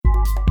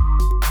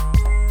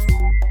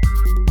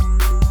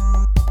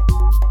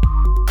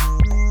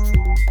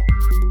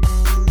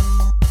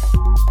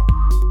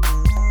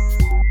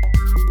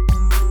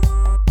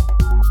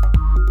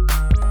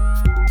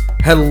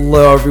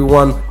Hello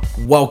everyone,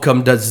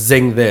 welcome to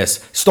Zing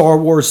This, Star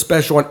Wars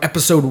Special on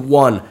Episode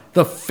 1,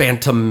 The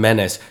Phantom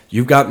Menace.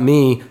 You've got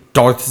me,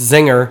 Darth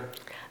Zinger,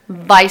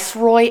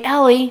 Viceroy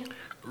Ellie,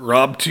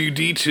 Rob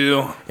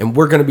 2D2, and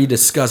we're going to be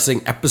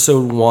discussing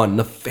Episode 1,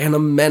 The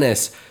Phantom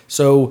Menace.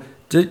 So,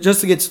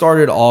 just to get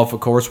started off, of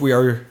course, we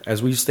are,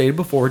 as we've stated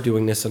before,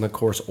 doing this in, of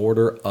course,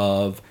 order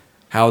of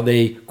how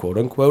they,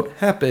 quote-unquote,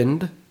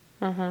 happened.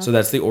 So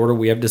that's the order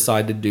we have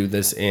decided to do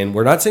this in.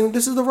 We're not saying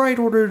this is the right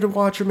order to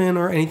watch them in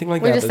or anything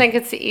like that. We just think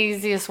it's the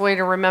easiest way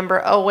to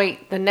remember, oh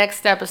wait, the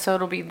next episode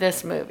will be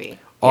this movie.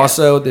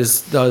 Also,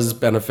 this does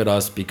benefit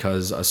us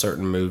because a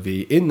certain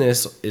movie in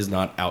this is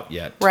not out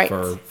yet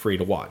for free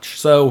to watch.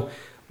 So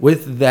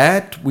with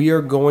that, we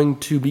are going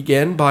to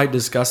begin by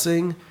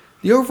discussing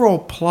the overall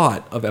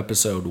plot of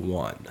Episode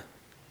 1,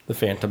 The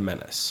Phantom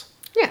Menace.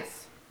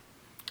 Yes.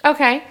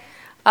 Okay.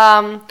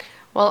 Well,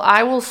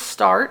 I will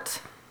start.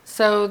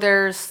 So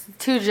there's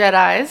two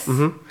Jedis,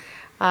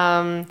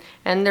 and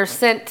they're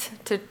sent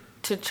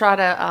to try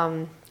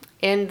to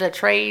end the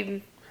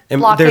trade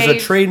blockade. There's a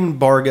trade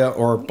embargo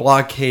or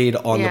blockade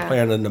on the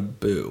planet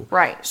Naboo.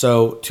 Right.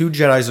 So two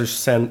Jedis are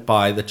sent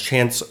by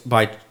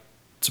by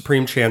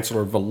Supreme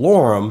Chancellor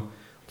Valorum.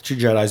 The two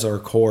Jedis are,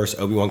 of course,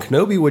 Obi-Wan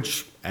Kenobi,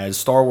 which, as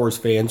Star Wars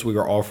fans, we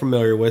are all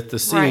familiar with to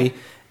see,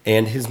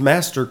 and his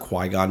master,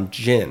 Qui-Gon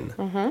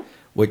Jinn,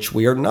 which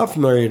we are not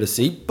familiar to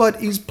see, but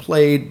he's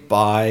played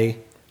by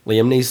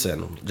Liam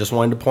Neeson. Just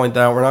wanted to point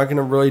that out. We're not going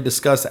to really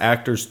discuss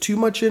actors too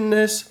much in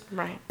this.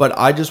 Right. But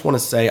I just want to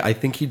say I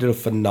think he did a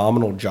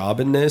phenomenal job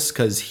in this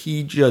because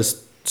he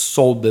just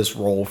sold this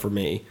role for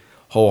me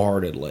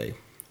wholeheartedly.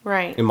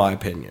 Right. In my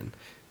opinion.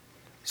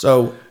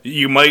 So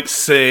you might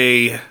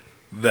say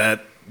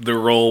that the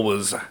role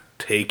was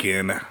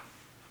taken.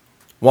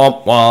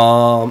 Womp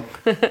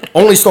womp.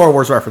 Only Star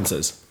Wars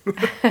references.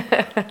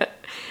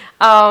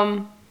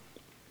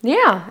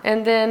 Yeah,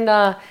 and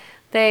then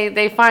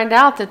they find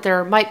out that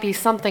there might be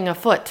something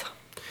afoot.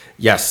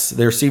 Yes,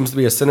 there seems to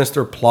be a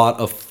sinister plot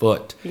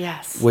afoot.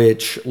 Yes.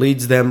 Which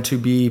leads them to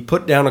be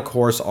put down a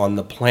course on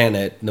the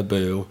planet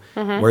Naboo,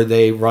 where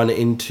they run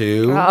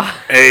into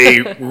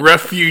A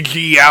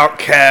refugee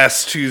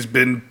outcast who's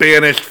been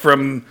banished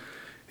from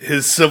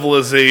his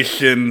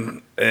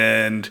civilization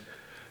and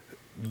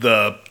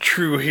the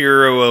true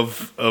hero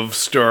of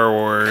Star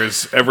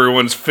Wars,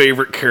 everyone's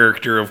favorite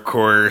character, of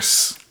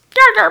course.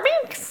 Jar Jar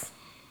Binks.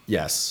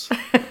 Yes.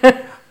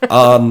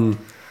 I'm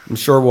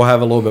sure we'll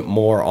have a little bit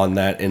more on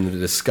that in the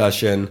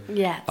discussion.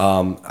 Yes.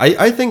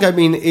 I think,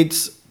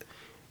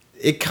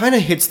 it kind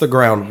of hits the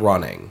ground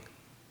running.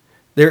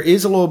 There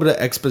is a little bit of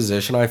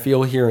exposition, I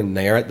feel, here and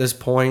there at this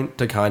point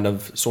to kind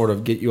of sort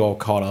of get you all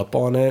caught up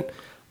on it.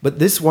 But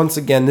this, once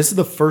again, this is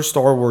the first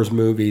Star Wars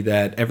movie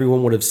that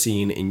everyone would have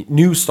seen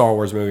new Star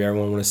Wars movie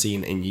everyone would have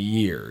seen in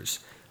years,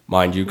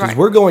 mind you. Because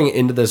we're going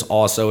into this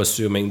also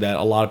assuming that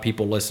a lot of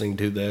people listening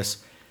to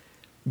this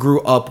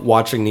grew up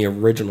watching the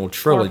original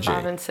trilogy. 4,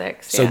 5, and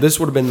 6. So this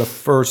would have been the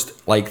first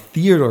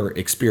theater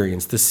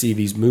experience to see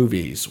these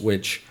movies,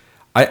 which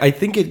I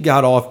think it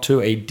got off to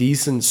a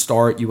decent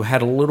start. You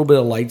had a little bit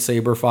of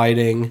lightsaber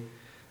fighting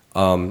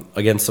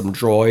against some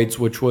droids,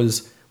 which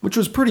was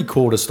pretty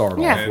cool to start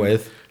off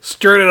with.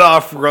 Started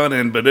off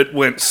running, but it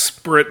went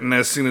sprinting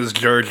as soon as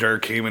Jar Jar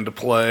came into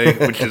play,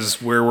 which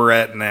is where we're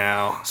at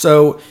now.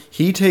 So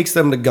he takes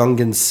them to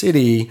Gungan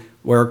City,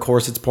 where, of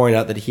course, it's pointed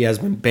out that he has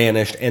been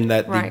banished and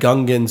that the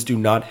Gungans do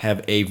not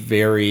have a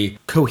very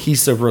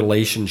cohesive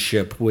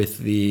relationship with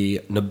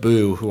the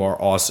Naboo, who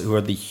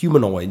are the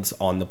humanoids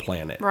on the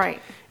planet. Right.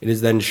 It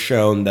is then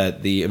shown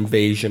that the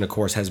invasion, of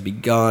course, has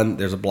begun.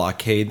 There's a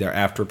blockade. They're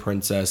after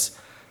Princess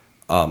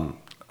Amidala.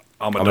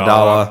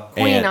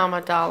 Queen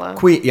Amidala.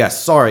 Queen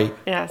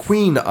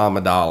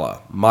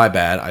Amidala. My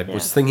bad. I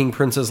was thinking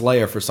Princess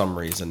Leia for some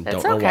reason.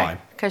 It's Don't know why.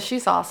 Because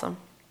she's awesome.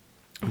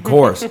 Of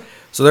course.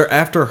 So they're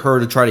after her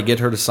to try to get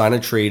her to sign a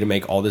treaty to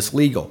make all this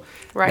legal.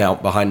 Right. Now,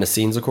 behind the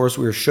scenes, of course,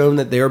 we are shown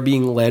that they are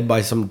being led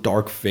by some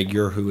dark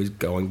figure who is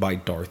going by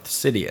Darth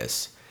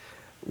Sidious,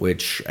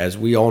 which, as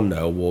we all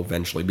know, will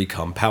eventually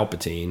become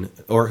Palpatine,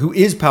 or who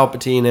is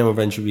Palpatine and will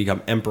eventually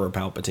become Emperor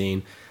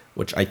Palpatine,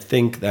 which I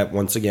think that,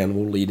 once again,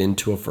 will lead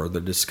into a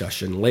further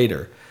discussion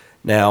later.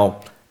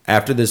 Now,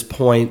 after this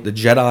point, the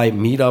Jedi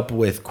meet up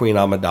with Queen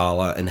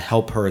Amidala and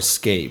help her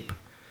escape.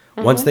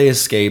 Once they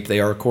escape, they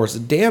are, of course,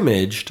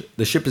 damaged.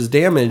 The ship is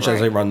damaged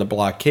as they run the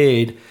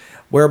blockade,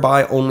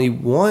 whereby only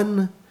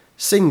one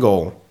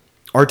single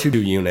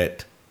R2-D2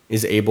 unit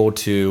is able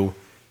to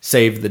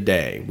save the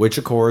day, which,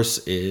 of course,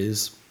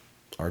 is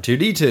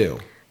R2-D2.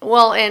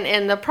 Well,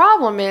 and the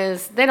problem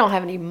is they don't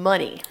have any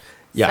money.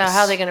 Yes. So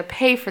how are they going to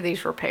pay for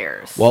these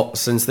repairs? Well,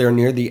 since they're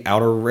near the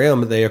Outer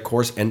Rim, they, of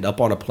course, end up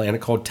on a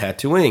planet called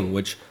Tatooine,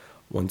 which,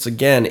 once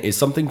again, is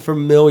something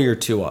familiar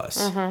to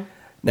us.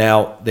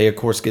 Now, they, of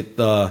course,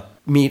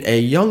 meet a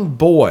young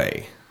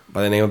boy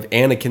by the name of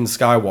Anakin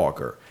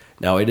Skywalker.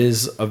 Now, it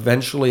is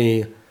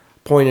eventually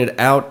pointed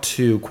out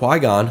to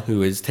Qui-Gon,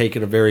 who has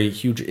taken a very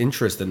huge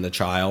interest in the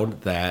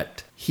child,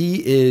 that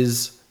he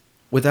is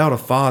without a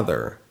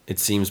father, it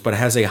seems, but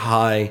has a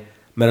high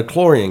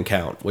metachlorian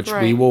count, which we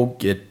Right. will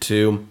get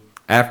to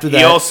after that.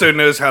 He also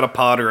knows how to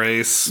pod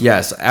race.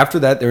 Yes, after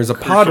that, there's a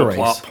pod Crucial race.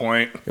 plot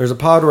point. There's a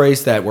pod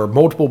race where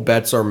multiple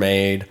bets are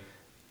made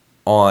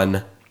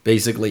on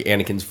basically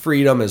Anakin's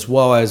freedom, as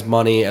well as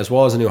money, as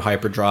well as a new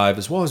hyperdrive,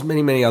 as well as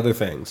many, many other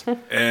things.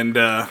 And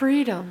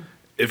Freedom.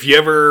 if you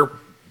ever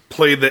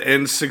played the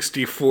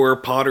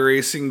N64 pod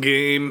racing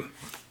game,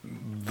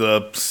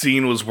 the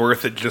scene was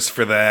worth it just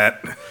for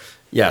that.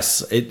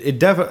 Yes, it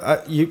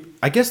definitely.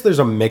 I guess there's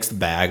a mixed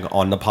bag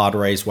on the pod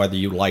race, whether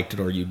you liked it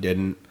or you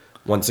didn't.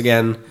 Once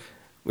again,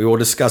 we will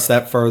discuss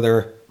that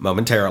further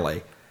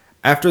momentarily.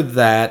 After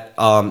that,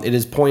 it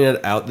is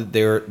pointed out that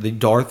the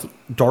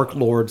Dark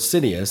Lord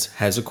Sidious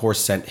has, of course,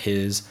 sent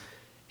his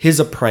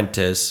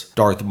apprentice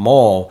Darth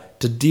Maul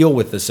to deal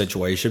with the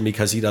situation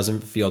because he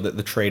doesn't feel that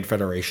the Trade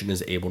Federation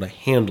is able to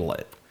handle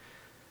it.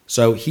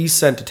 So he's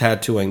sent to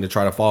Tatooine to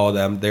try to follow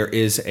them. There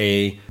is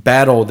a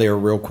battle there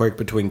real quick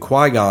between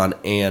Qui-Gon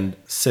and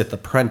Sith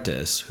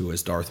Apprentice, who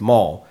is Darth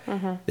Maul.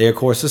 They, of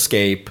course,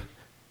 escape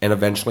and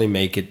eventually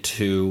make it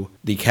to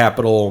the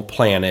capital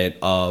planet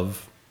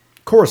of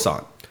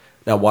Coruscant.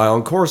 Now, while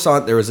on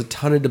Coruscant, there is a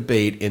ton of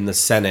debate in the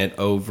Senate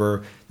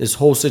over this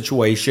whole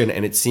situation,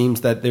 and it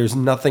seems that there's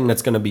nothing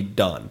that's going to be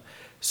done.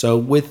 So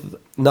with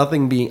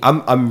nothing being...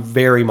 I'm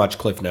very much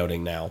cliff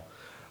noting now.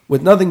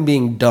 With nothing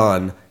being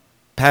done,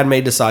 Padme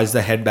decides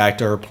to head back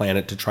to her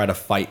planet to try to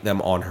fight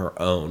them on her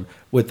own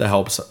with the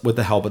help of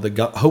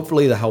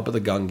hopefully the help of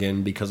the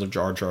Gungan because of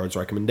Jar Jar's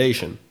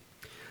recommendation.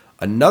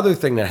 Another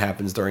thing that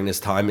happens during this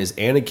time is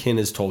Anakin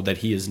is told that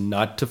he is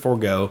not to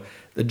forego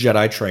the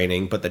Jedi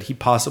training, but that he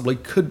possibly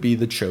could be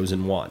the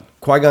chosen one.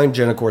 Qui-Gon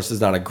Jinn, of course,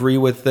 does not agree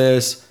with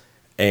this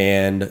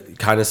and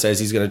kind of says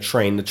he's going to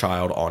train the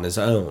child on his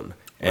own.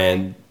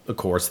 And, of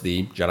course,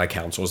 the Jedi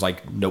Council is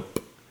like,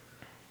 nope.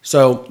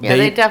 So Yeah,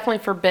 they definitely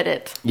forbid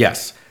it.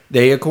 Yes.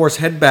 They, of course,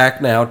 head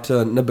back now to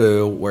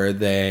Naboo, where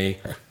they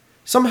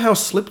somehow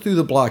slip through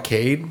the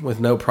blockade with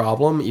no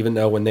problem, even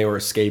though when they were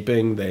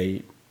escaping,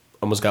 they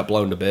almost got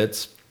blown to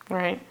bits.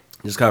 Right.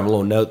 Just kind of a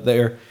little note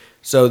there.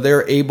 So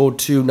they're able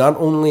to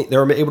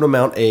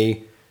mount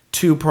a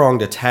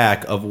two-pronged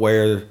attack of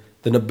where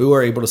the Naboo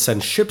are able to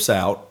send ships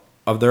out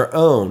of their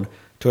own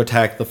to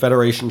attack the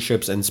Federation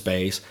ships in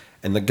space,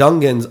 and the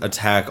Gungans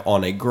attack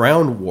on a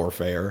ground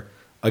warfare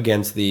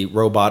against the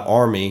robot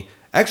army.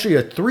 Actually,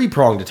 a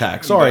three-pronged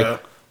attack. Sorry.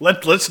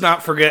 Let's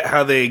not forget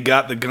how they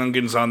got the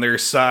Gungans on their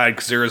side,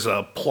 because there's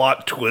a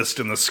plot twist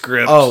in the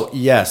script. Oh,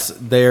 yes.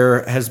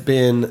 There's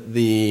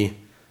been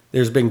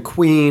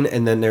Queen,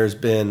 and then there's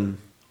been...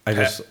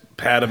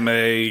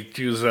 Padme,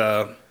 who's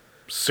a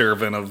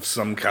servant of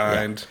some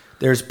kind. Yeah.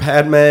 There's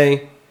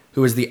Padme,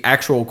 who is the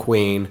actual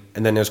queen,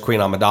 and then there's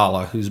Queen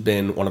Amidala, who's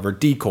been one of her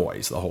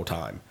decoys the whole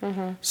time.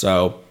 Mm-hmm.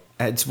 So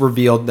it's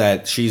revealed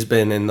that she's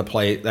been in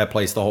that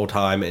place the whole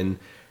time, and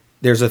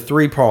there's a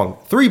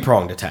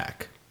three-pronged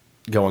attack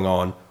going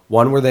on.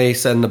 One where they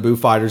send Naboo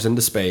fighters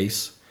into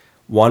space.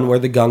 One where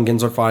the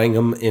Gungans are fighting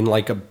them in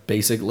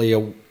basically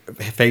a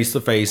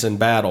face-to-face in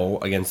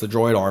battle against the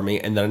droid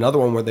army, and then another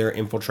one where they're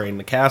infiltrating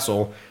the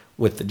castle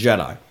with the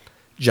Jedi.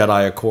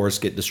 Jedi, of course,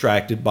 get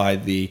distracted by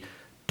the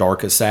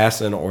Dark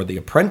Assassin or the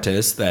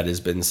Apprentice that has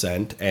been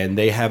sent, and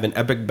they have an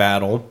epic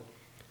battle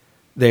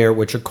there,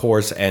 which, of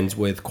course, ends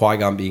with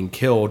Qui-Gon being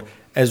killed,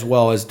 as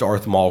well as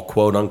Darth Maul,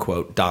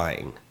 quote-unquote,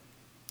 dying.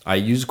 I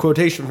use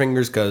quotation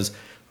fingers because,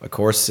 of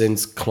course,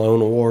 since Clone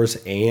Wars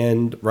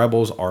and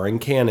Rebels are in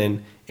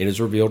canon, it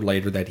is revealed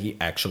later that he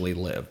actually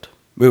lived.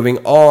 Moving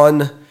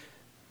on,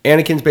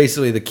 Anakin's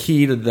basically the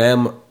key to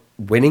them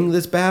winning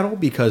this battle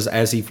because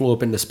as he flew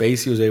up into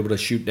space, he was able to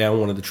shoot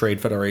down one of the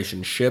Trade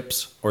Federation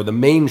ships, or the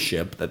main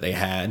ship that they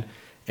had,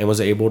 and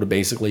was able to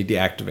basically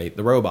deactivate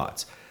the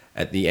robots.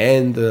 At the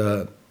end,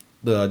 the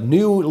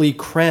newly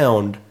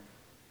crowned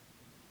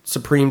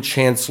Supreme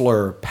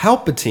Chancellor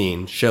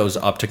Palpatine shows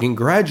up to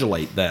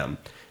congratulate them.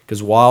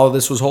 Because while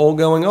this was all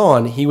going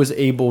on, he was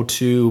able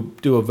to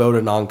do a vote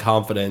of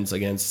non-confidence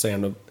against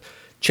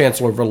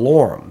Chancellor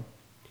Valorum.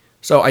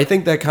 So I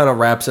think that kind of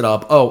wraps it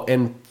up. Oh,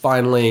 and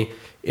finally,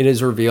 it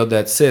is revealed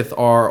that Sith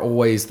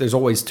there's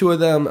always two of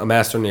them, a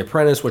master and the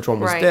apprentice, which one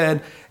was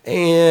dead.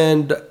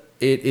 And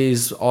it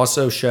is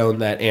also shown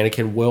that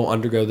Anakin will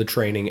undergo the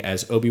training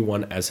as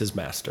Obi-Wan as his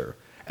master,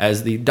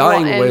 as the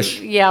dying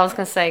wish I was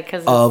going to say,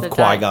 because of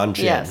Qui-Gon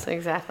Jinn. Yes,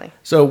 exactly.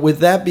 So with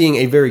that being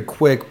a very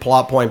quick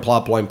plot point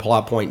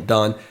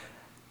done,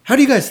 how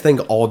do you guys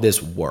think all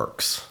this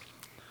works?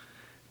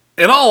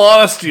 In all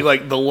honesty,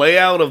 the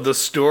layout of the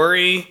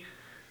story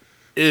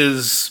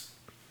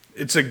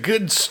it's a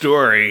good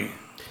story.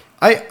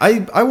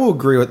 I will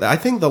agree with that. I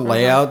think the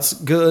layout's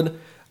good.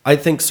 I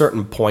think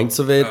certain points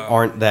of it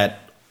aren't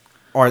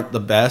the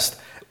best.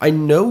 I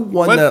know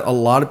one that a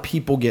lot of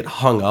people get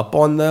hung up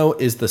on, though,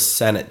 is the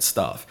Senate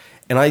stuff.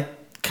 And I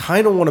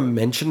kind of want to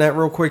mention that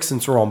real quick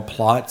since we're on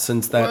plot,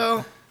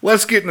 Well,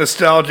 let's get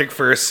nostalgic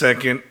for a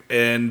second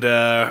and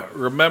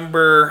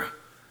remember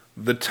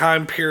the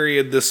time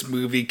period this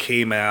movie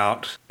came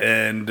out.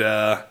 And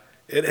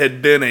it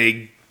had been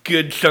a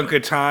good chunk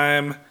of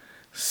time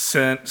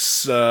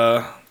since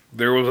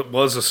there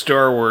was a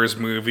Star Wars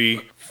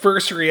movie.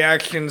 First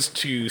reactions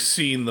to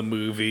seeing the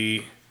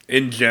movie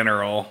in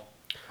general.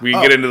 We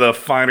can get into the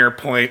finer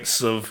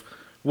points of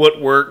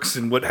what works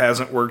and what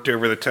hasn't worked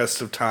over the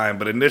test of time.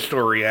 But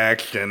initial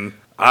reaction,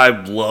 I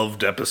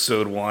loved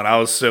episode 1. I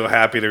was so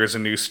happy there was a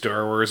new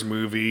Star Wars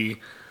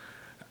movie.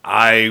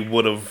 I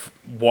would have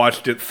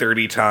watched it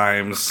 30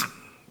 times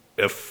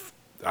if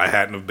I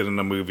hadn't have been in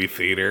a movie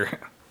theater.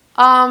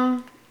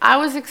 I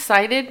was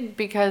excited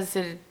because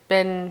it had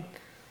been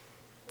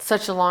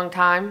such a long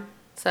time.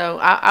 So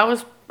I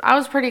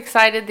was pretty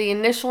excited. The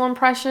initial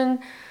impression,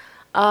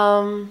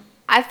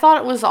 I thought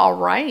it was all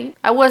right.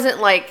 I wasn't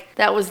like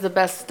that was the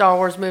best Star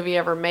Wars movie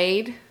ever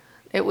made.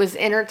 It was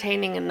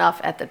entertaining enough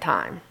at the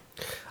time.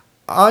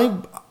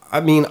 I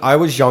mean, I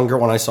was younger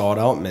when I saw it.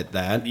 I'll admit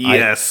that.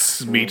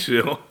 Yes, me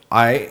too.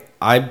 I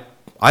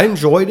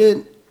enjoyed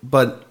it,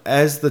 but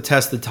as the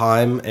test of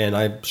time, and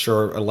I'm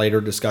sure a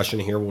later discussion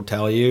here will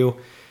tell you,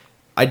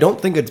 I don't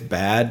think it's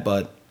bad,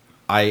 but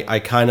I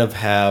kind of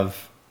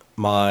have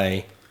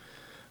my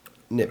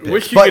nitpicks.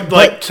 Wish you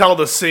could tell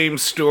the same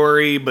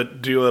story,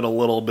 but do it a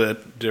little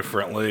bit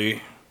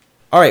differently.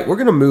 All right, we're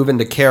going to move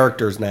into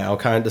characters now,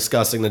 kind of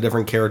discussing the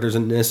different characters,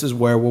 and this is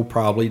where we'll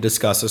probably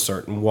discuss a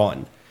certain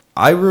one.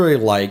 I really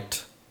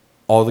liked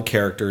all the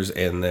characters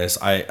in this.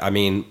 I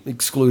mean,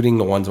 excluding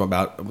the ones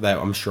that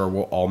I'm sure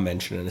we'll all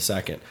mention in a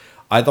second.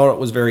 I thought it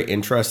was very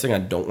interesting. I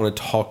don't want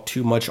to talk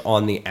too much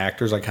on the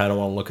actors. I kind of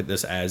want to look at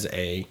this as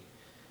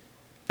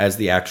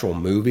the actual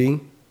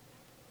movie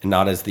and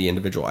not as the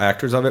individual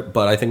actors of it.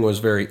 But I think it was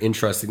very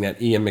interesting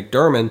that Ian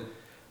McDiarmid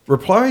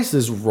reprised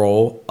his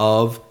role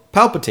of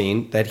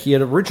Palpatine that he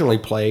had originally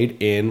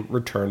played in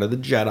Return of the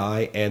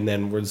Jedi and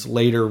then was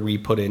later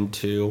re-put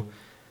into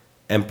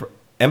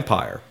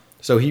Empire.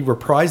 So he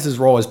reprised his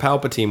role as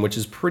Palpatine, which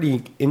is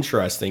pretty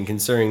interesting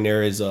considering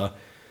there is a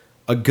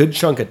good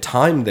chunk of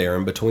time there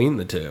in between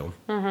the two.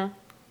 Mm-hmm.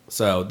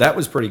 So that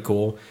was pretty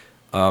cool.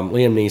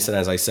 Liam Neeson,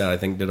 as I said, I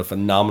think did a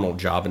phenomenal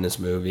job in this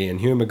movie.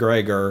 And Hugh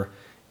McGregor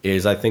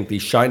is, I think, the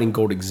shining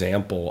gold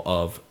example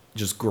of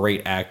just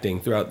great acting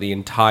throughout the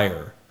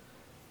entire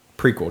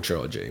prequel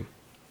trilogy.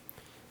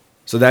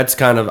 So that's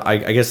kind of, I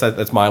guess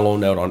that's my little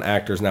note on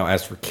actors. Now,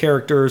 as for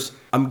characters,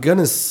 I'm going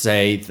to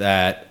say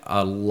that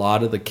a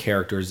lot of the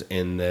characters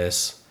in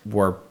this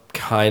were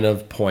kind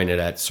of pointed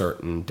at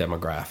certain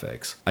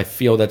demographics. I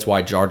feel that's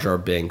why Jar Jar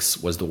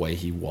Binks was the way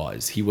he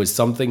was. He was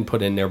something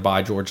put in there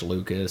by George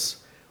Lucas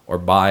or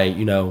by,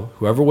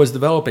 whoever was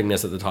developing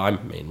this at the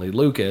time, mainly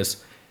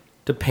Lucas,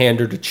 to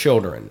pander to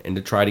children and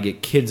to try to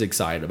get kids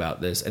excited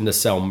about this and to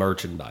sell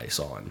merchandise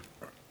on.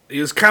 He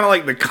was kind of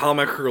like the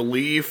comic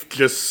relief,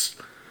 just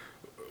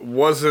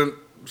wasn't,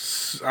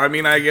 I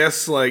mean, I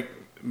guess, like,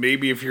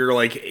 maybe if you're,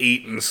 like,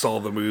 8 and saw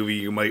the movie,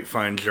 you might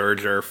find Jar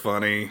Jar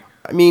funny.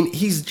 I mean,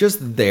 he's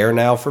just there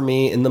now for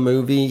me in the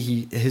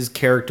movie. His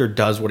character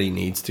does what he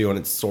needs to, and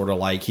it's sort of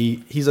like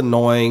he's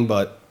annoying,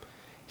 but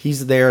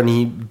he's there and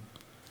he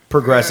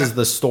progresses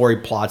the story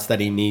plots that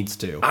he needs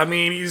to. I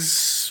mean,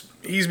 he's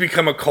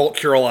become a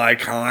cultural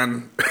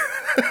icon.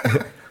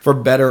 For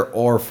better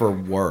or for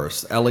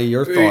worse. Ellie,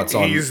 your thoughts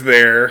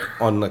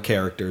on the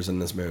characters in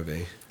this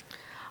movie?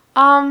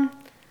 I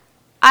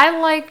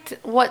liked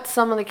what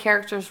some of the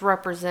characters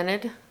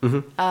represented.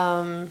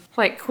 Mm-hmm.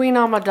 Like Queen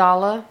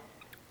Amidala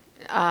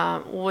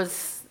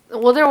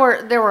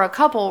there were a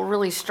couple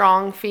really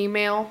strong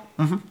female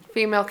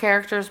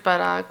characters,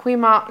 but Queen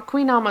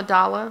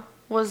Amidala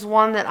was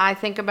one that I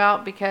think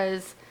about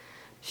because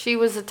she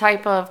was the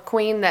type of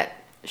queen that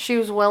she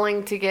was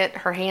willing to get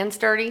her hands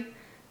dirty.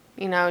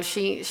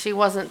 She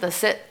wasn't the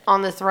sit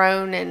on the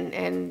throne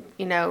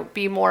and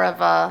be more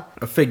of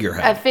a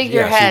figurehead.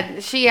 Yeah,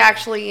 she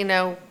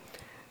actually,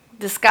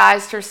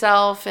 disguised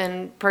herself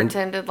and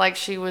pretended like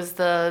she was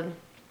the,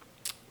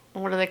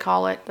 what do they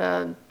call it?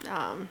 The,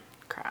 I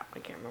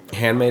can't remember.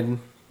 Handmaiden?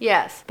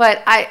 Yes.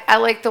 But I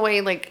like the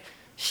way, like,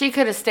 she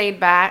could have stayed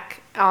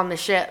back on the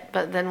ship,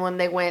 but then when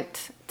they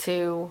went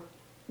to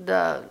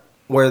the...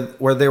 Where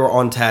they were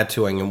on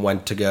Tatooine and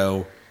went to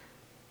go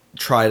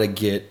try to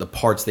get the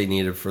parts they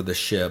needed for the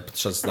ship,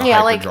 such as the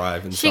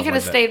hyperdrive and stuff like that. She could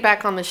have stayed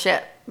back on the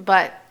ship,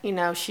 but,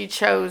 she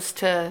chose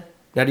to...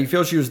 Now, do you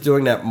feel she was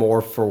doing that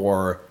more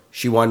for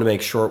she wanted to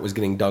make sure it was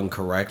getting done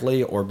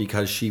correctly, or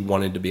because she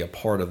wanted to be a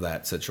part of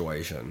that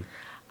situation?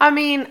 I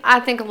mean, I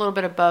think a little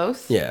bit of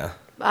both. Yeah.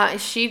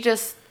 She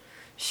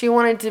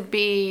wanted to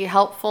be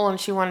helpful and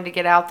she wanted to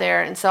get out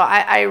there. And so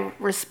I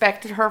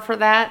respected her for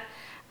that.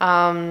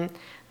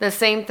 The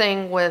same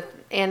thing with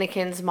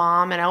Anakin's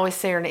mom. And I always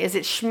say her name. Is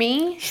it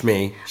Shmi?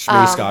 Shmi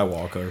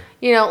Skywalker.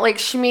 Like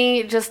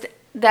Shmi, just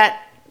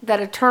that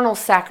eternal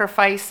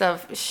sacrifice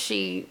of,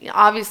 she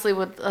obviously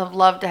would have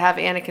loved to have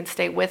Anakin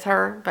stay with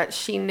her, but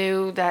she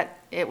knew that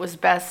it was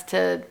best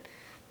to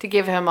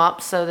give him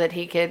up so that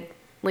he could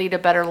lead a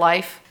better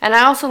life. And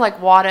I also like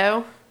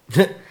Watto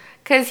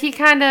because he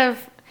kind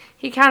of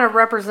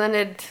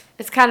represented,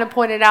 it's kind of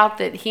pointed out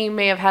that he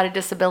may have had a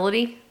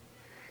disability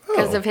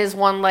because of his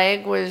one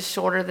leg was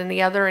shorter than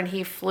the other, and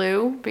he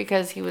flew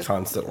because he was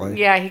Constantly.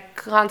 Yeah, he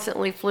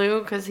constantly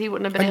flew because he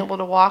wouldn't have been able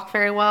to walk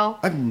very well.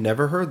 I've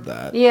never heard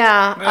that.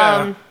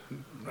 Yeah.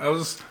 I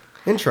was.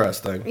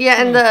 Interesting. Yeah,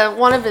 and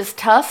one of his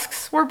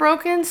tusks were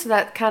broken, so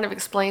that kind of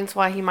explains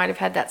why he might have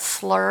had that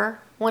slur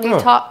when he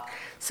talked.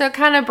 So it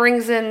kind of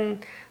brings in,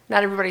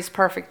 not everybody's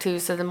perfect too,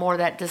 so the more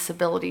that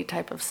disability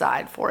type of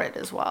side for it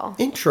as well.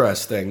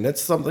 Interesting.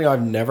 That's something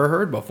I've never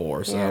heard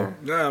before. So Yeah.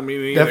 No, me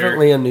neither.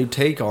 definitely a new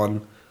take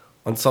on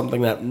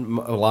something that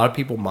a lot of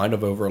people might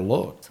have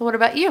overlooked. So what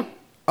about you?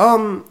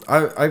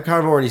 I've kind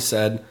of already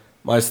said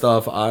my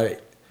stuff.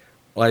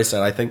 Like I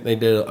said, I think they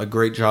did a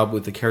great job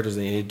with the characters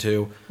they needed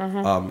to.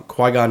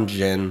 Qui-Gon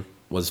Jinn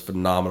was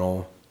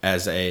phenomenal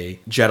as a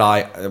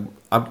Jedi.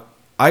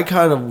 I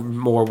kind of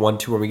more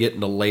want to, when we get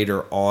into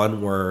later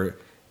on, where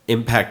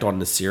impact on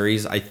the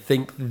series, I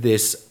think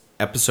this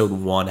episode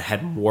 1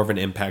 had more of an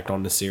impact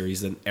on the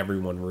series than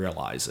everyone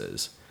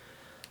realizes.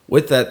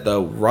 With that,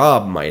 though,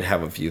 Rob might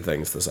have a few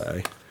things to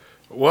say.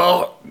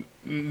 Well,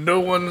 no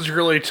one's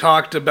really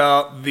talked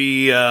about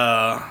the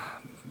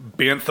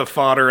bantha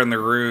fodder in the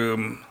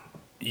room,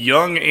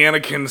 young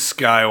Anakin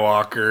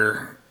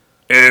Skywalker,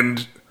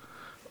 and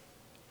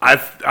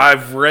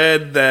I've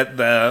read that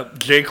the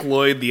Jake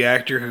Lloyd, the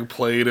actor who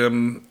played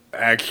him,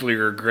 actually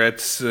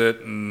regrets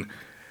it, and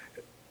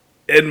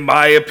in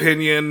my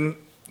opinion,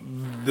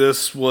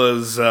 this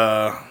was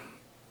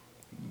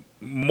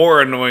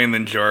more annoying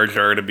than Jar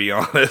Jar, to be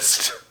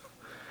honest.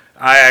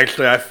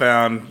 I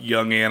found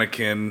young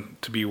Anakin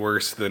to be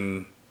worse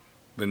than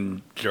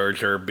Jar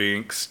Jar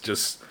Binks.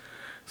 Just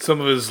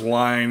some of his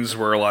lines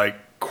were like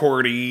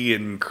corny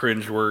and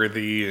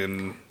cringeworthy,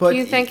 and Do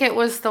you think it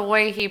was the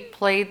way he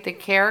played the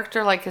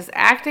character, like his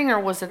acting, or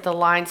was it the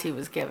lines he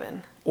was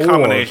given?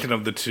 combination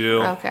of the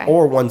two. Okay.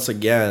 Or once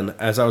again,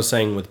 as I was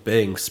saying with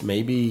Binks,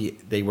 maybe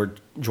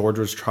George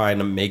was trying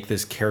to make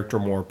this character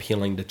more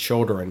appealing to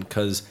children,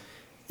 because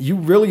you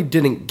really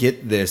didn't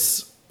get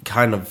this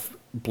kind of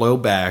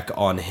blowback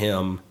on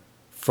him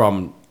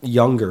from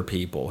younger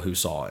people who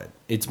saw it.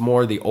 It's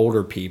more the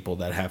older people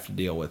that have to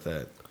deal with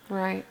it.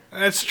 Right.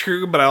 That's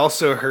true, but I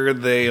also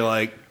heard they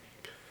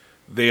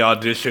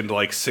auditioned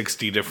like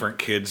 60 different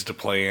kids to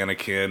play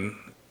Anakin.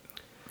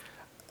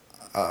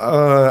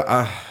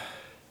 I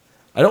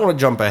don't want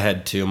to jump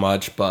ahead too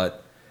much,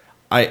 but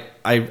I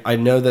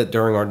know that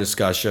during our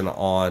discussion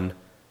on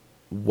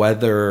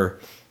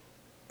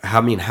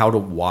how to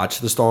watch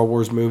the Star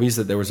Wars movies,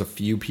 that there was a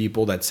few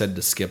people that said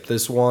to skip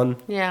this one.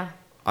 Yeah.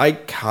 I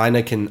kind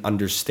of can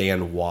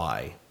understand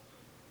why,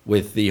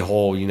 with the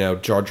whole,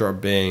 Jar Jar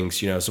Binks,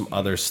 some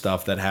other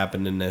stuff that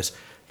happened in this,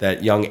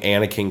 that young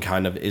Anakin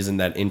kind of isn't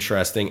that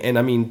interesting. And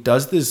I mean,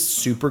 does this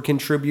super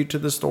contribute to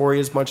the story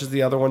as much as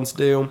the other ones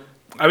do?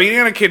 I mean,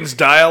 Anakin's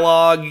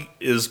dialogue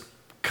is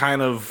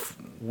kind of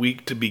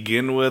weak to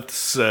begin with,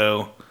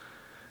 so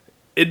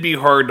it'd be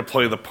hard to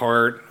play the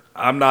part.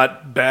 I'm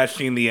not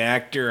bashing the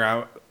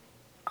actor.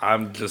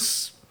 I'm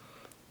just,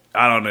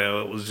 I don't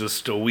know. It was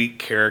just a weak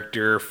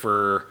character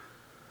for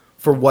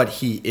what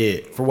he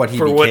is, for what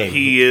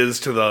he is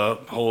to the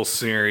whole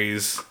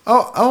series.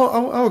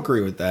 I'll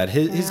agree with that.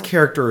 His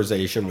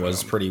characterization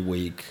was pretty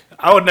weak.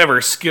 I would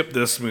never skip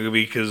this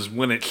movie because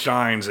when it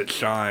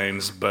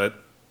shines, but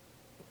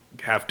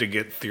have to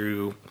get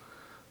through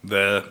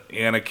the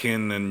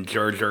Anakin and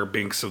Jar Jar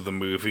Binks of the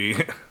movie.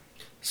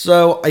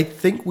 So I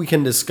think we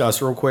can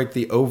discuss real quick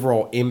the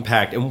overall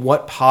impact and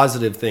what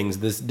positive things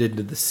this did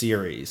to the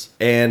series.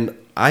 And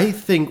I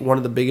think one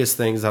of the biggest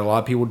things that a lot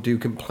of people do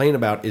complain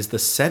about is the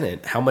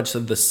Senate, how much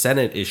of the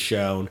Senate is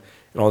shown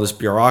and all this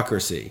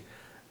bureaucracy.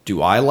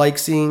 Do I like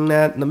seeing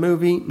that in the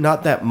movie?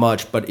 Not that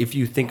much, but if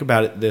you think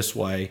about it this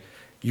way,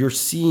 you're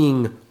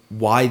seeing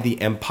why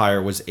the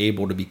Empire was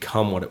able to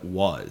become what it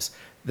was.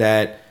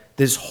 That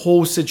this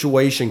whole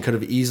situation could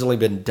have easily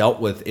been dealt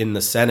with in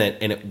the Senate,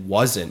 and it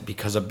wasn't,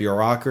 because of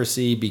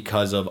bureaucracy,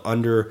 because of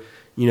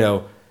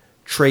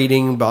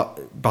trading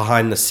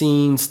behind the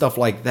scenes, stuff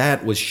like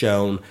that was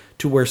shown,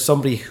 to where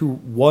somebody who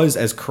was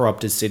as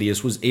corrupt as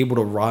Sidious was able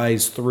to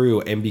rise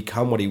through and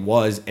become what he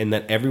was, and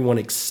that everyone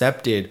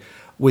accepted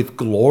with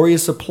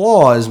glorious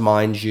applause,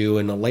 mind you,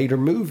 in a later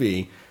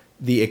movie,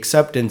 the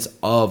acceptance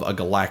of a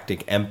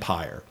galactic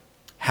empire.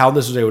 How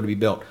this was able to be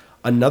built.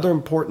 Another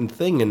important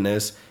thing in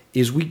this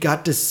is we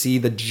got to see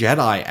the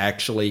Jedi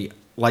actually,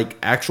 like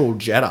actual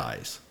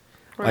Jedis.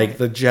 Right. Like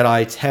the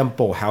Jedi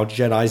Temple, how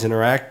Jedis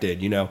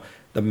interacted,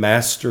 the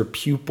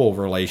master-pupil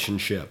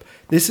relationship.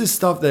 This is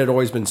stuff that had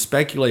always been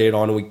speculated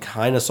on, and we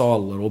kind of saw a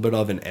little bit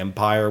of in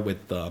Empire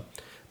with the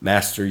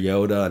Master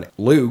Yoda and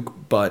Luke,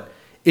 but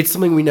it's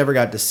something we never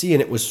got to see,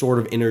 and it was sort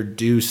of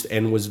introduced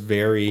and was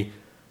very,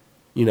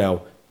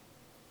 a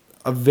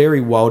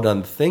very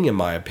well-done thing, in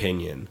my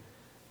opinion,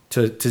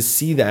 to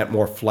see that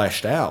more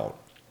fleshed out.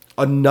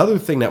 Another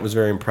thing that was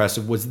very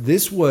impressive was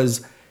this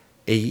was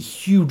a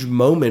huge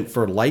moment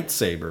for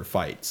lightsaber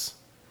fights.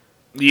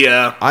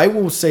 Yeah. I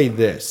will say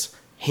this.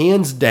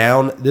 Hands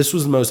down, this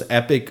was the most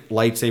epic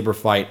lightsaber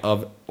fight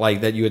of like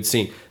that you had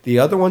seen. The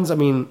other ones, I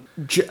mean,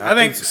 I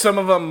think some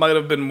of them might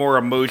have been more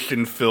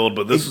emotion filled,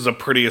 but this was the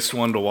prettiest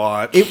one to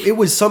watch. it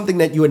was something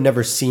that you had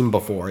never seen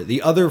before.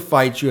 The other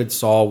fights you had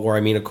saw were,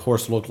 I mean, of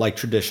course, looked like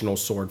traditional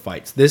sword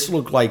fights. This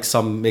looked like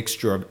some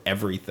mixture of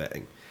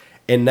everything.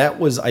 And that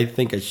was, I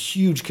think, a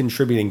huge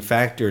contributing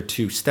factor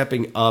to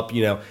stepping up.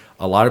 You know,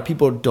 a lot of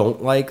people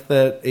don't like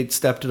that it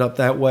stepped it up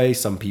that way.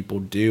 Some people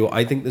do.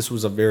 I think this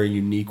was a very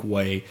unique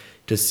way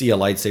to see a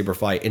lightsaber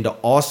fight, and to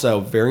also,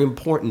 very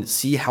important,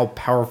 see how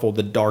powerful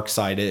the dark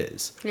side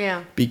is.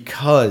 Yeah.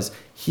 Because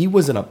he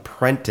was an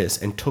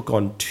apprentice and took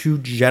on 2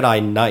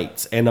 Jedi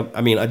Knights, and a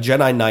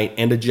Jedi Knight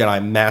and a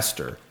Jedi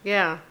Master.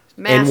 Yeah.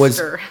 Master. And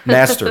was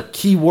master.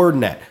 Key word in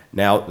that.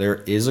 Now,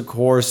 there is, of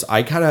course,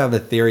 I kind of have a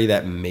theory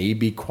that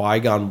maybe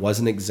Qui-Gon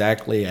wasn't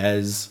exactly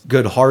as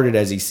good-hearted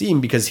as he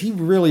seemed, because he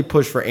really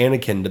pushed for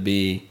Anakin to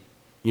be,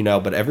 you know,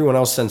 but everyone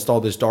else sensed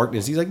all this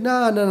darkness. He's like,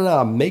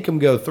 no, make him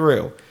go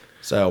through.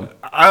 So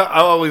I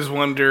always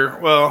wonder,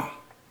 well,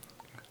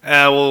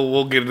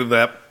 we'll get to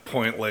that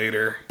point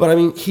later. But I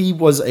mean, he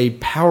was a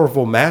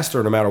powerful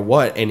master no matter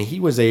what, and he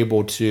was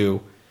able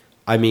to,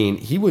 I mean,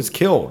 he was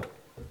killed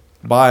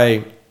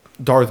by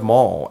Darth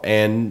Maul,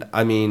 and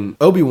I mean,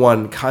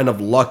 Obi-Wan kind of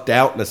lucked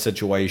out in a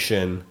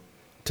situation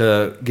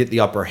to get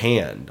the upper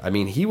hand. I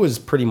mean, he was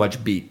pretty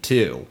much beat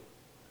too.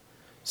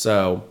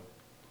 So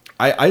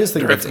I just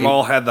think Darth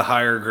Maul had the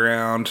higher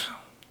ground.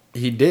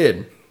 He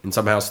did, and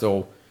somehow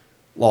still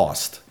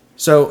lost.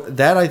 So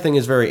that, I think,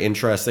 is very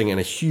interesting and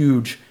a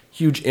huge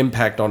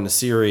impact on the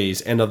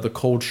series and of the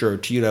culture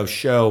to, you know,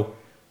 show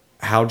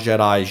how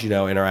Jedis, you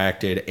know,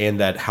 interacted, and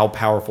that how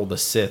powerful the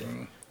Sith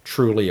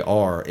truly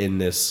are in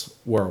this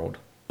world.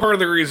 Part of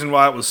the reason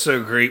why it was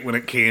so great when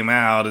it came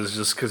out is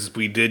just because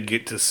we did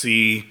get to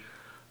see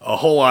a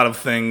whole lot of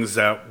things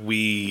that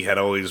we had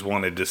always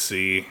wanted to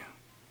see.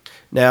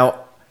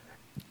 Now,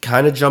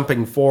 kind of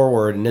jumping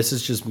forward, and this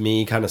is just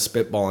me kind of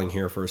spitballing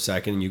here for a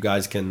second. You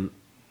guys can,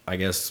 I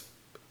guess,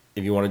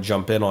 if you want to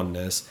jump in on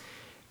this,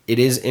 it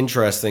is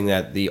interesting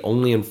that the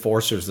only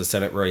enforcers the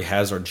Senate really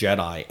has are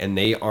Jedi, and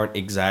they aren't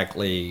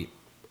exactly,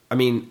 I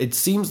mean, it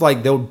seems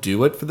like they'll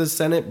do it for the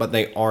Senate, but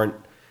they aren't,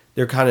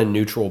 they're kind of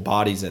neutral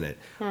bodies in it,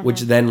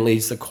 which then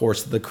leads the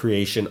course of the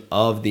creation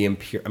of the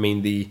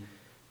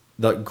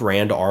the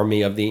Grand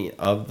Army of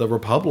the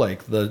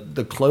Republic,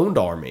 the cloned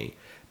army.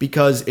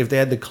 Because if they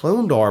had the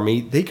cloned army,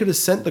 they could have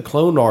sent the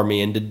cloned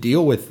army in to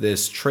deal with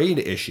this trade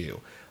issue.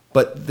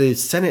 But the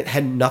Senate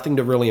had nothing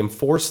to really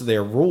enforce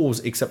their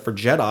rules except for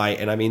Jedi.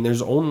 And I mean,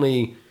 there's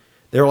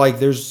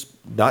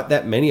not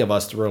that many of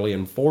us to really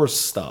enforce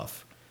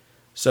stuff.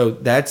 So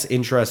that's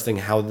interesting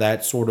how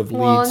that sort of leads to that.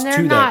 Well, and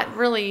they're not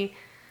really,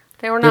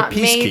 they're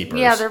peacekeepers.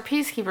 Yeah, they're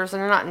peacekeepers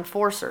and they're not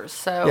enforcers.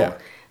 So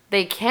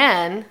they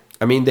can.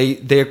 I mean,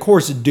 they of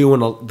course do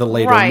in the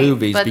later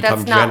movies but become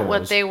that's not generals.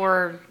 what they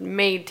were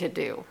made to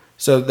do.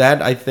 So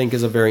that, I think,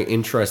 is a very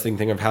interesting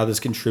thing of how this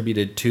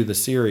contributed to the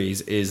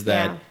series, is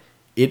that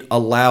it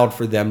allowed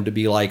for them to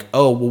be like,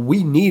 oh, well,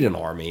 we need an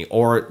army.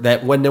 Or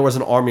that when there was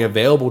an army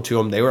available to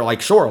them, they were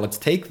like, sure, let's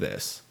take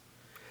this.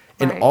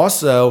 And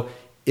also,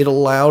 it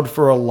allowed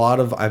for a lot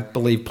of, I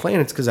believe,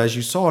 planets, because as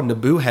you saw,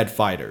 Naboo had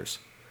fighters.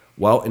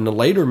 Well, in the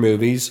later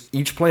movies,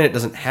 each planet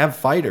doesn't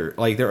have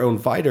their own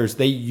fighters.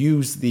 They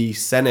use the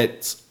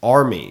Senate's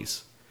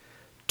armies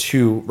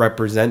to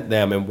represent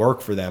them and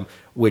work for them,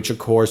 which, of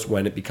course,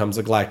 when it becomes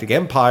a Galactic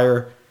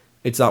Empire,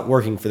 it's not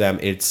working for them.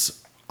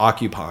 It's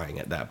occupying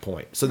at that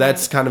point. So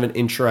that's kind of an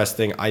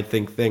interesting, I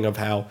think, thing of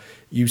how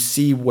you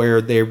see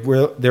where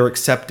they're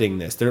accepting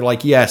this. They're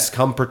like, yes,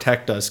 come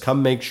protect us.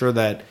 Come make sure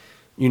that,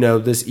 you know,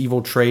 this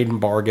evil trade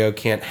embargo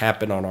can't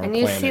happen on our planet.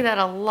 And you see that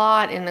a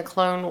lot in the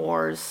Clone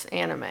Wars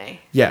anime.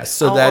 Yes,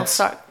 so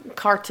that's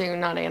cartoon,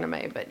 not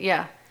anime, but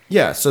yeah.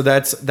 Yeah, so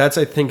that's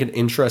I think an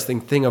interesting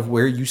thing of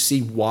where you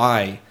see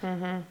why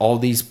all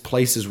these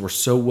places were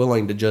so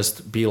willing to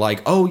just be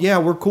like, oh yeah,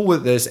 we're cool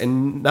with this,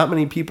 and not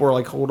many people are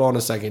like, hold on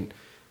a second,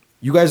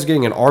 you guys are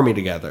getting an army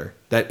together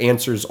that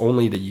answers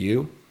only to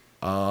you.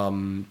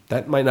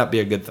 That might not be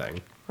a good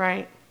thing.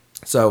 Right.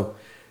 So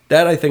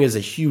that, I think, is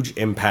a huge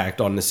impact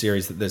on the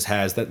series that this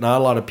has, that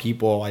not a lot of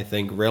people, I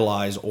think,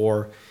 realize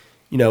or,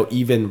 you know,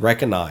 even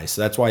recognize.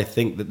 So that's why I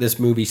think that this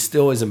movie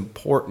still is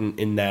important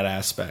in that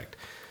aspect.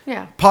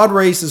 Yeah. Pod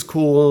race is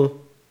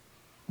cool,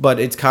 but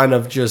it's kind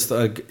of just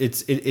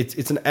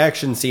it's an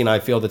action scene, I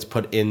feel, that's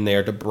put in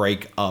there to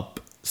break up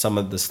some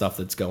of the stuff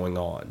that's going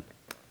on.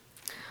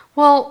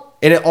 Well,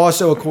 and it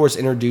also, of course,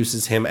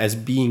 introduces him as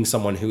being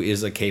someone who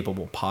is a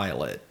capable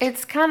pilot.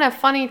 It's kind of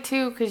funny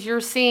too, because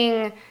you're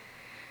seeing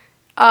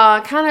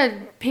kind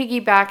of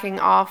piggybacking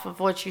off of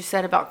what you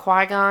said about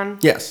Qui-Gon.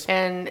 Yes.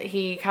 And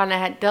he kind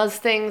of does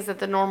things that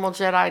the normal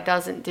Jedi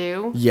doesn't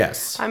do.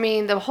 Yes. I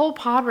mean, the whole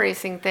pod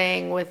racing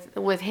thing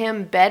with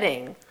him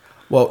betting.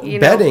 Well,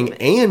 betting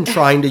and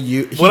trying to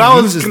use. What I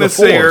was going to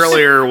say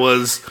earlier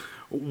was,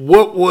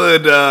 what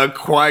would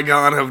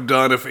Qui-Gon have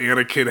done if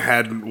Anakin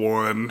hadn't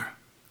won?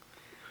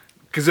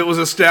 Because it was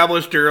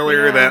established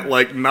earlier that,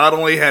 like, not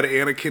only had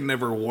Anakin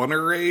never won a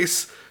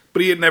race,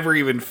 but he had never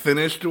even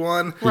finished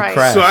one.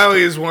 Right. So I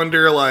always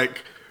wonder,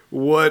 like,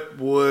 what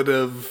would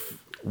have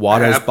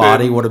Watto's happened.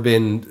 body would have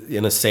been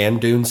in a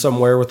sand dune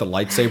somewhere with a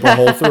lightsaber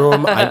hole through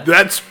him.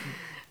 That's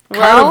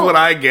kind Well, of what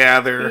I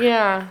gather.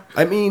 Yeah.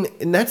 I mean,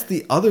 and that's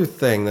the other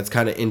thing that's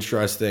kind of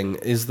interesting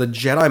is the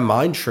Jedi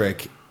mind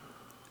trick.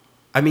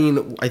 I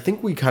mean, I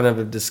think we kind of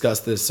have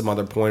discussed this some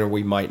other point, or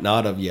we might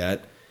not have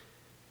yet.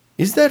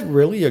 Is that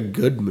really a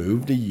good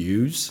move to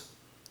use?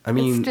 I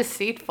mean, It's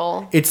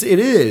deceitful. it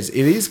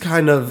is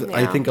kind of,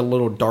 I Yeah. think, a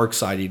little dark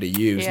sidey to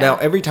use. Yeah. Now,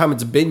 every time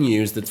it's been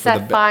used, it's It's for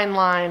that fine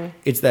line.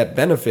 it's that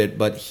benefit.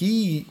 But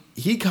he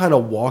kind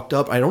of walked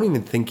up. I don't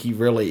even think he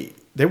really.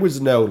 There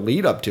was no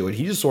lead up to it.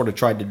 He just sort of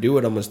tried to do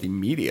it almost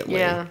immediately.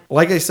 Yeah.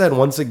 Like I said,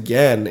 once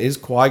again, is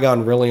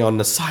Qui-Gon really on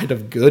the side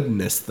of good in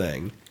this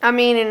thing? I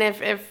mean, and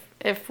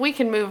if we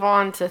can move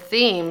on to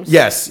themes.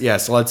 Yes.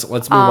 Let's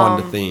move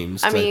on to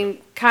themes. I mean,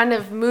 kind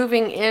of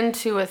moving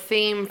into a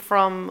theme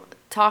from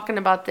talking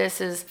about this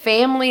is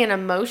family and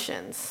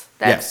emotions.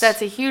 That's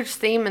a huge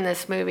theme in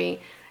this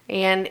movie.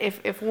 And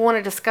if we want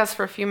to discuss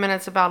for a few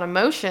minutes about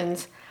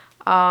emotions,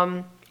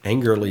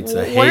 anger leads to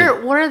what hate.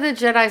 are the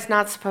Jedi's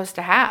not supposed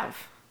to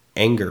have?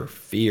 Anger,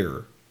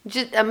 fear.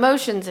 Just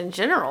emotions in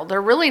general.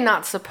 They're really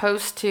not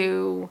supposed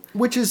to.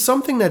 Which is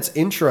something that's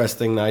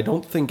interesting that I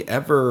don't think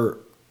ever.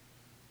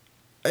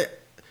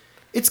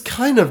 It's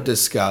kind of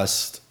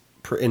discussed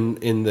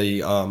in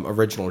the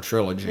original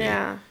trilogy.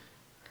 Yeah.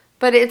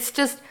 But it's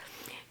just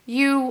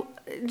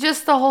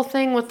the whole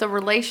thing with the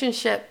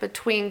relationship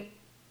between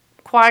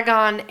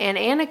Qui-Gon and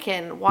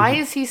Anakin. Why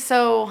is he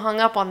so hung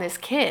up on this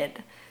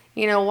kid?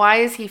 You know, why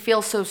does he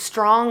feel so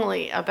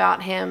strongly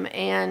about him?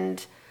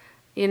 And,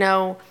 you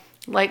know,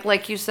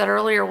 like you said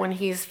earlier, when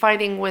he's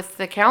fighting with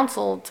the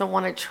council to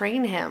want to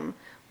train him,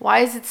 why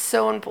is it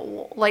so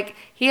important? Like,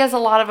 he has a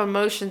lot of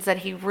emotions that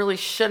he really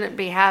shouldn't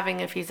be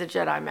having if he's a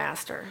Jedi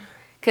Master.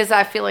 Because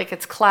I feel like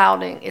it's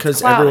clouding.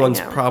 Because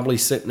everyone's probably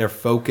sitting there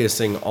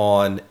focusing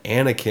on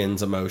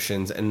Anakin's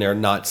emotions, and they're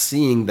not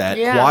seeing that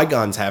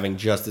Qui-Gon's having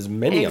just as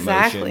many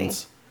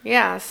emotions.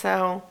 Yeah,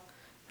 so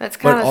that's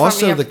kind But of also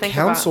something you have the to think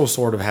council about.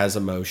 sort of has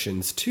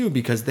emotions too,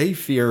 because they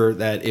fear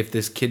that if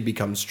this kid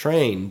becomes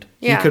trained,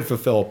 he Yeah. could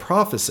fulfill a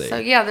prophecy. So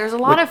yeah, there's a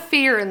lot of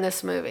fear in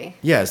this movie.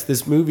 Yes,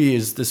 this movie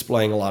is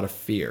displaying a lot of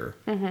fear,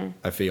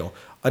 I feel.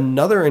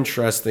 Another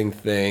interesting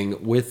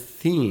thing with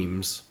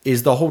themes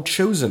is the whole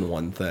Chosen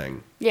One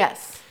thing.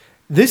 Yes.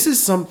 This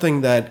is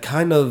something that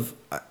kind of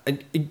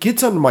it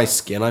gets under my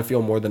skin, I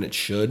feel, more than it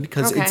should,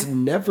 because Okay. it's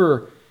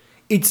never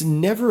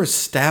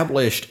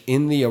established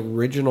in the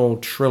original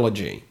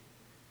trilogy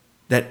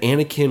that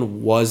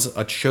Anakin was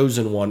a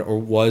chosen one or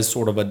was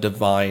sort of a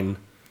divine,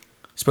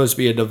 supposed to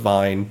be a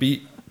divine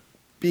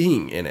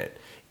being in it.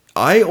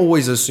 I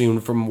always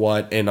assumed from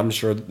what, and I'm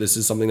sure that this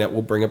is something that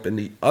we'll bring up in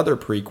the other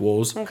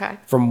prequels, Okay.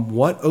 from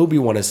what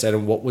Obi-Wan has said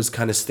and what was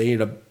kind of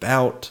stated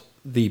about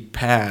the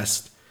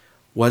past,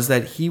 was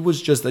that he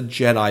was just a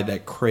Jedi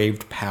that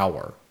craved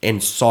power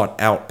and sought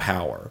out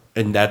power,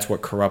 and that's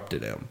what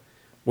corrupted him.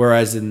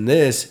 Whereas in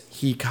this,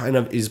 he kind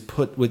of is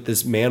put with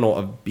this mantle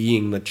of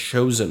being the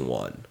chosen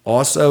one.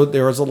 Also,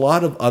 there is a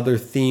lot of other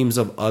themes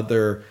of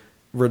other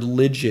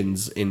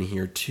religions in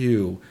here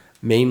too,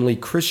 mainly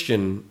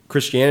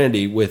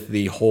Christianity with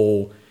the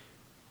whole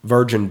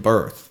virgin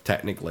birth,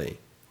 technically.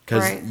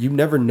 Because Right. you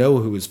never know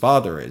who his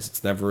father is.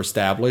 It's never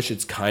established.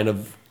 It's kind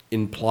of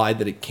implied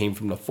that it came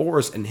from the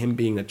Force, and him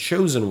being a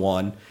chosen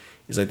one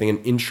is, I think,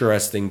 an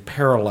interesting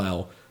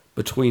parallel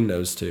between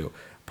those two.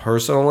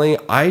 Personally,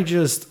 I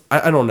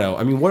don't know.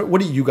 I mean,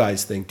 what do you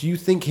guys think? Do you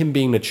think him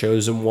being the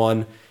chosen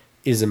one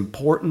is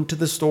important to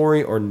the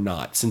story or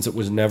not, since it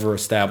was never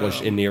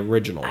established in the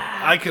original?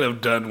 I could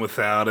have done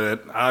without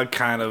it.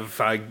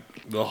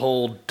 The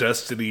whole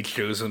Destiny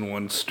Chosen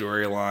One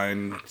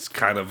storyline is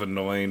kind of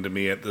annoying to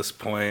me at this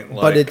point.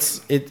 But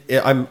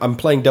I'm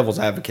playing devil's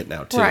advocate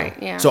now too. Right,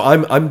 yeah. So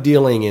I'm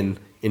dealing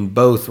in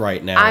both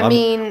right now. I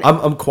mean-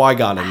 I'm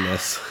Qui-Goning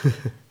this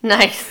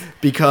Nice.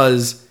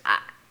 because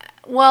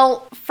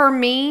Well, for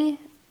me,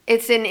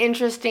 it's an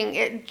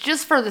interesting,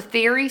 just for the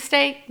theory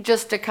sake,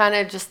 just to kind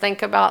of just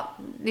think about,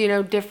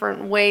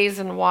 different ways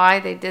and why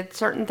they did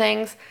certain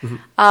things.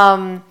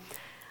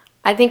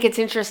 I think it's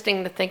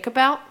interesting to think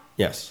about,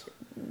 yes,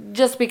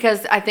 just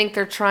because I think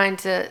they're trying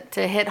to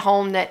hit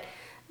home that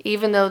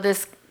even though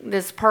this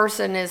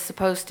person is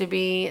supposed to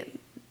be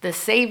the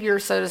savior,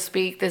 so to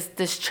speak,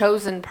 this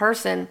chosen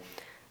person,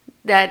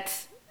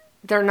 that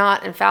they're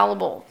not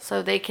infallible,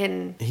 so they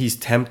can. he's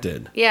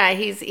tempted. Yeah,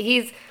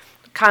 he's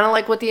kind of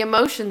like with the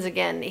emotions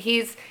again.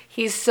 He's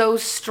so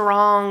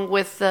strong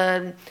with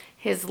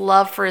his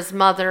love for his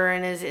mother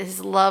and his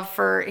love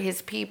for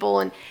his people,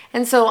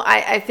 and so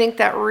I think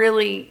that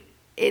really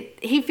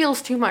he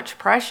feels too much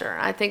pressure.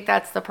 I think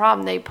that's the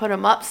problem. They put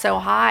him up so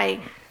high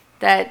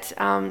that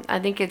I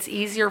think it's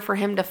easier for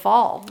him to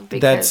fall.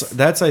 Because,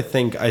 That's I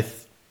think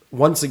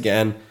once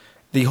again,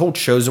 the whole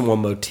chosen one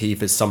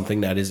motif is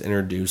something that is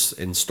introduced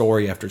in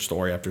story after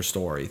story after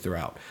story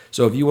throughout.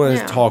 So if you want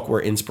to talk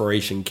where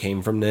inspiration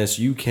came from this,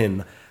 you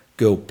can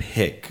go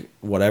pick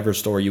whatever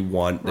story you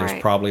want. There's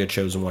Right. probably a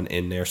chosen one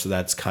in there. So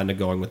that's kind of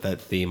going with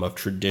that theme of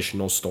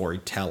traditional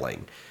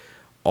storytelling.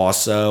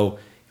 Also,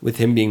 with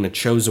him being the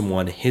chosen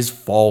one, his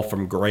fall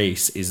from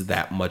grace is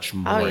that much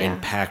more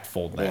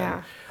impactful then.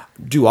 Yeah.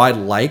 Do I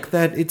like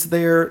that it's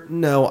there?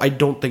 No, I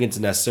don't think it's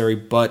necessary,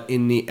 but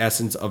in the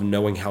essence of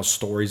knowing how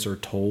stories are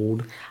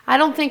told, I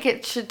don't think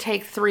it should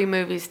take 3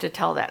 movies to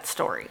tell that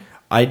story.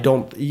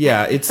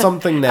 it's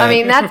something that... I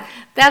mean,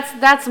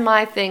 that's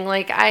my thing.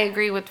 Like, I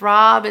agree with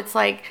Rob. It's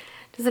like,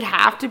 does it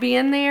have to be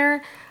in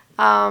there?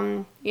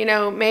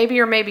 Maybe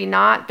or maybe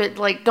not, but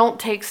like, don't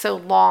take so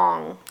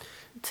long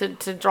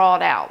to draw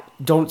it out.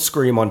 Don't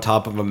scream on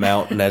top of a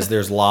mountain as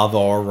there's lava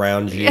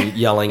around you,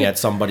 yelling at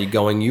somebody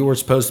going, you were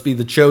supposed to be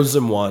the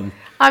chosen one.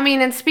 I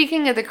mean, and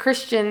speaking of the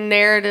Christian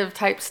narrative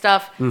type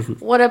stuff,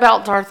 what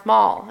about Darth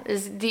Maul?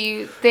 Do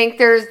you think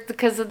there's,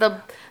 because of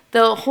the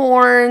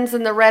horns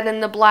and the red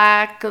and the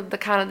black, the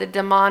kind of the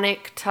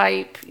demonic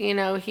type,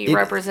 he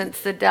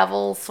represents the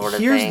devil sort of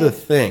thing? Here's the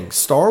thing.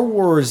 Star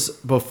Wars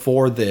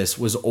before this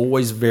was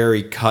always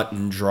very cut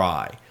and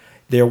dry.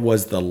 There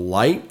was the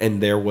light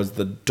and there was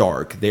the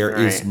dark. There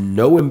is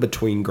no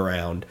in-between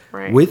ground.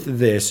 Right. With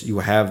this,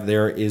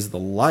 there is the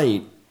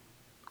light.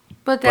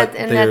 But that's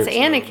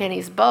Anakin.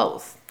 He's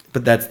both.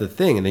 But that's the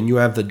thing. And then you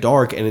have the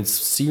dark, and it's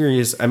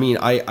serious. I mean,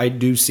 I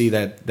do see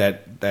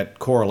that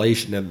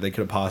correlation that they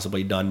could have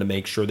possibly done to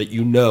make sure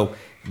that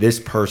this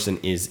person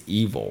is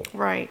evil.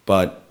 Right.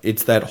 But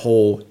it's that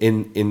whole,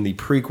 in the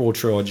prequel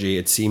trilogy,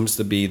 it seems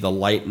to be the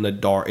light and the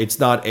dark. It's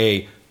not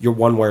you're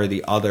one way or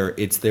the other.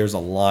 There's a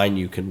line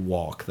you can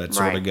walk that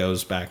sort of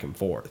goes back and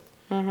forth.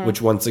 Mm-hmm.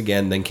 Which once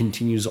again then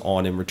continues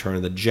on in Return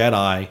of the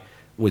Jedi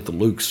with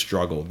Luke's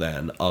struggle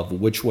then of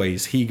which way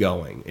is he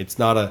going. It's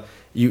not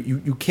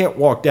you can't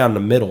walk down the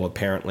middle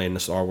apparently in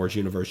the Star Wars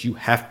universe. You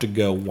have to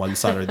go one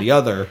side or the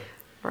other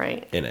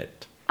in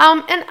it.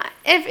 And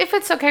if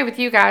it's okay with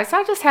you guys,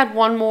 I just had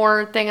one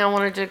more thing I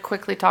wanted to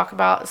quickly talk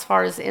about as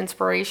far as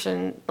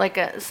inspiration, like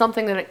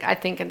something that I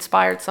think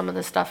inspired some of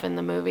the stuff in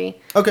the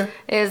movie. Okay.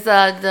 Is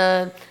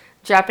the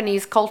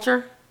Japanese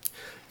culture.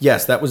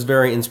 Yes, that was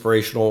very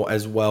inspirational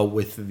as well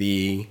with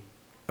the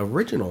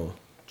original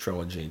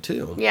trilogy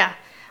too. Yeah.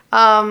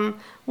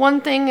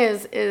 One thing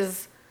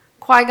is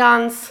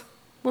Qui-Gon's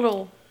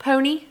little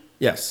pony.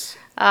 Yes.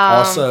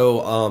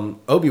 Also,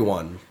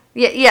 Obi-Wan.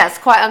 Yes.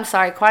 I'm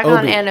sorry,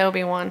 Qui-Gon and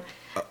Obi-Wan.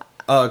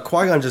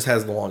 Qui-Gon just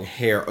has the long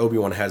hair.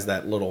 Obi-Wan has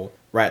that little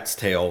rat's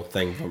tail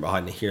thing from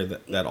behind the ear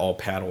that all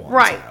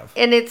Padawans have.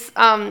 And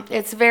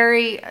it's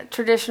very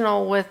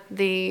traditional with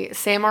the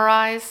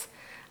samurais.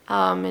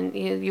 And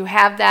you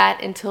have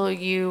that until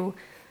you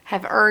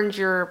have earned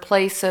your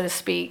place, so to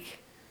speak.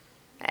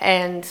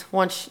 And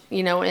once,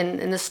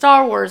 in the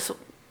Star Wars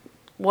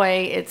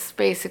way, it's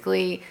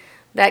basically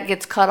that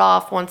gets cut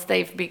off once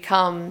they've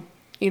become,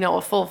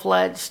 a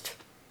full-fledged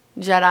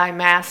Jedi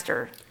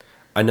master.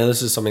 I know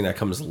this is something that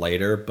comes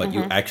later, but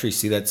you actually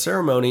see that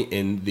ceremony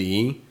in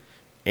the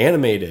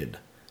animated.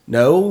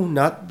 No,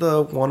 not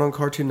the one on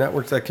Cartoon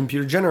Network that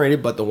computer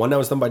generated, but the one that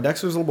was done by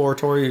Dexter's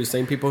Laboratory, the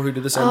same people who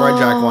did the Samurai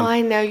Jack one. Oh,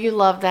 I know you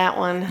love that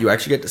one. You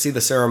actually get to see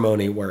the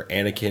ceremony where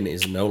Anakin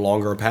is no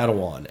longer a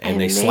Padawan, and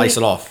they slice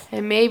it off.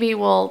 And maybe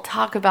we'll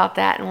talk about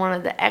that in one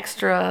of the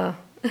extra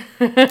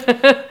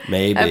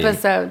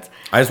episodes.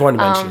 I just wanted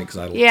to mention it because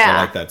I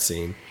like that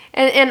scene.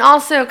 And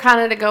also kind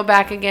of to go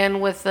back again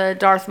with the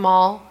Darth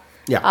Maul.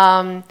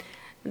 Yeah.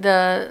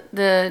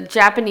 The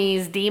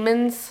Japanese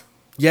demons.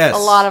 Yes. A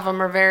lot of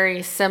them are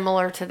very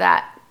similar to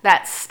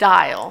that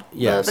style.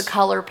 Yes. The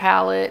color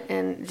palette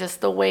and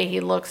just the way he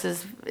looks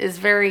is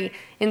very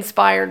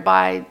inspired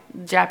by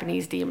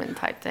Japanese demon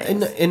type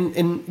things.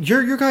 And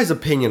your guys'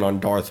 opinion on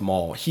Darth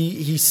Maul,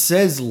 he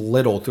says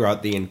little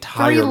throughout the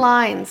entire... 3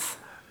 lines.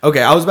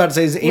 Okay, I was about to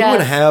say, does anyone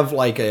have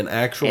like an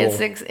actual...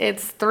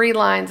 It's 3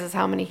 lines is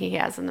how many he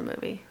has in the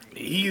movie.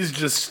 He's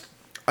just...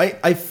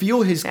 I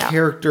feel his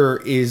character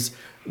is...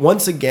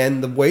 Once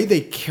again, the way they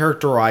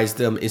characterized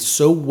him is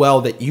so well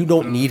that you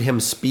don't need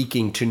him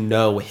speaking to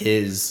know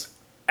his...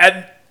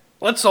 And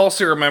let's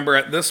also remember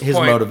at this his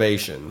point... His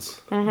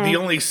motivations. Mm-hmm. The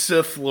only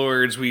Sith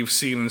Lords we've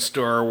seen in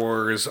Star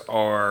Wars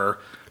are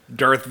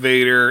Darth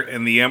Vader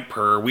and the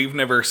Emperor. We've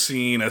never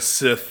seen a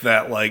Sith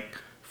that,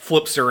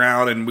 flips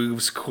around and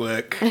moves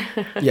quick.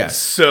 Yes.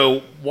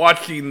 So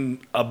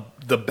watching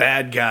the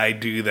bad guy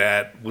do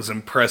that was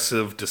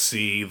impressive to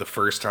see the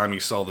first time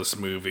you saw this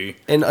movie.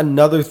 And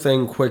another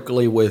thing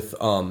quickly with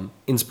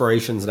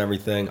inspirations and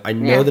everything, I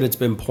know that it's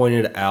been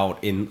pointed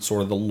out in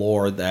sort of the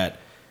lore that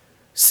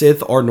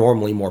Sith are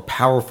normally more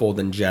powerful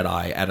than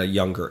Jedi at a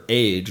younger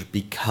age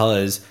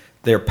because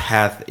their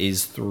path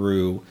is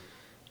through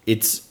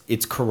it's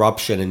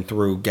corruption and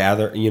through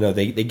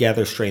they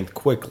gather strength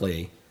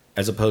quickly.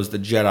 As opposed to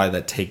Jedi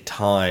that take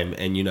time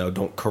and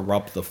don't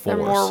corrupt the Force.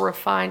 They're more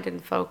refined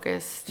and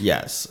focused.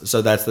 Yes,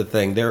 so that's the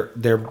thing. They're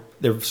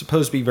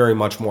supposed to be very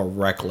much more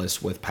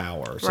reckless with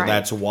power. So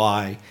that's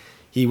why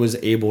he was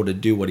able to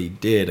do what he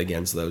did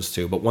against those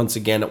two. But once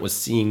again, it was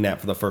seeing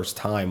that for the first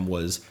time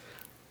was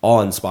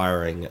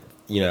awe-inspiring.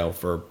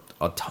 For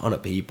a ton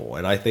of people,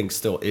 and I think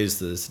still is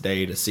to this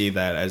day to see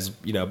that as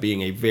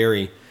being a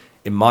very,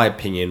 in my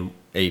opinion,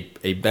 a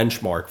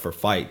benchmark for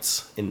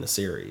fights in the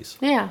series.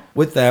 Yeah.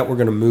 With that, we're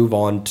going to move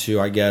on to,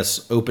 I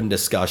guess, open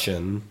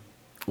discussion,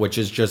 which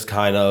is just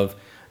kind of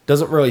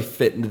doesn't really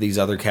fit into these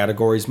other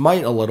categories.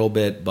 Might a little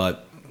bit,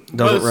 but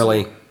doesn't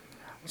really.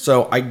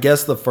 So I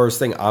guess the first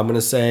thing I'm going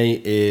to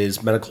say is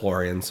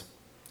Metachlorians.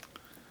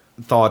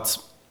 Thoughts?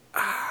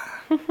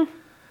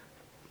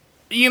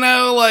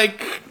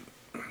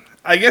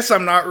 I guess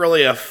I'm not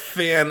really a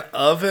fan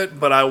of it,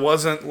 but I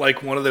wasn't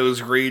like one of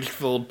those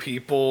rage-filled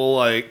people.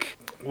 Like,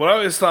 what I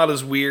always thought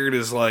is weird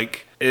is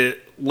like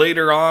it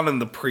later on in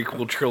the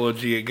prequel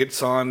trilogy, it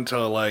gets on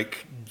to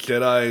like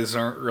Jedis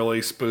aren't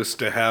really supposed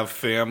to have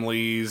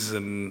families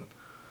and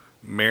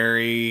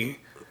marry,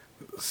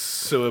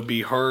 so it'd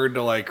be hard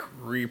to like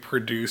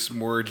reproduce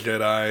more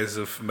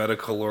Jedis if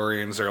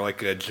Metachlorians are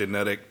like a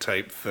genetic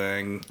type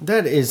thing.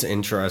 That is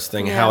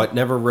interesting. How it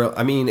never really.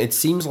 I mean, it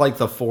seems like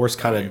the Force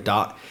kind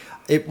of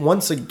It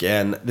once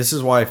again. This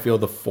is why I feel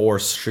the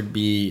Force should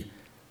be.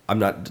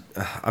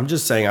 I'm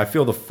just saying. I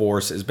feel the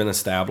Force has been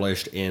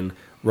established in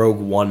Rogue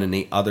One and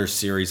the other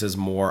series as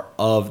more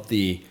of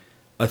the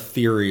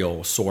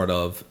ethereal sort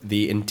of,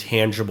 the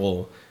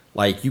intangible,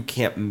 like you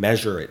can't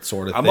measure it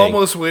sort of thing. I'm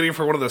almost waiting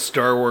for one of the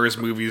Star Wars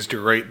movies to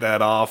write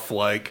that off,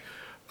 like,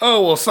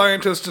 oh, well,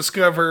 scientists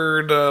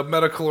discovered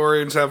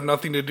Metachlorians have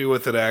nothing to do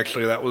with it,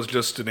 actually. That was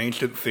just an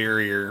ancient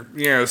theory,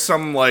 or,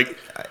 some, like...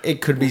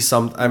 It could be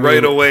some...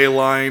 right away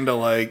line to,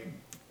 like,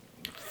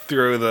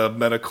 throw the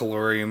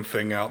Metachlorian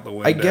thing out the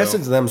window. I guess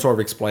it's them sort of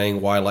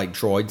explaining why, like,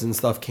 droids and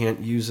stuff can't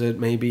use it,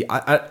 maybe.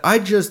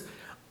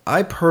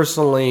 I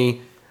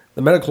personally...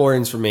 The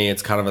Metachlorians, for me,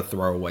 it's kind of a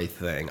throwaway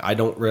thing. I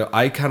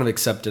kind of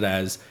accept it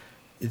as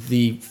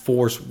the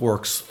Force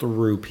works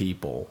through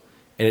people,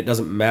 and it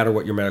doesn't matter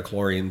what your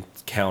Metachlorian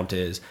count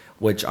is,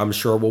 which I'm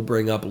sure we'll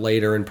bring up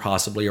later in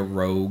possibly a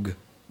Rogue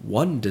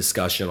One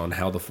discussion on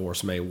how the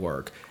Force may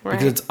work. Right.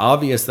 Because it's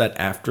obvious that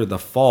after the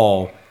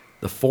fall,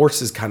 the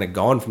Force is kind of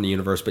gone from the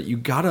universe, but you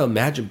got to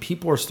imagine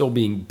people are still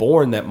being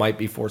born that might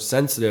be Force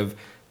sensitive.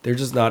 They're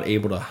just not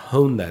able to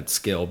hone that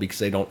skill because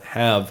they don't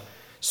have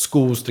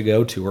schools to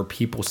go to or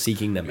people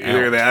seeking them out.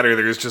 Either that or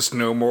there's just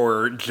no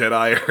more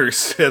Jedi or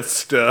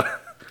Siths to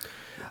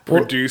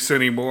produce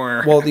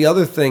anymore. Well, the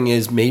other thing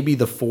is maybe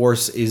the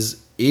Force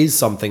is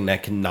something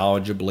that can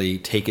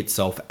knowledgeably take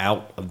itself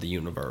out of the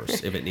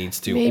universe if it needs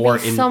to.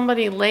 Maybe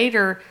somebody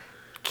later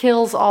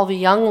kills all the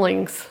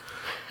younglings.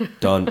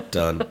 Dun,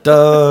 dun,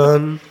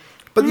 dun.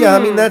 But yeah, I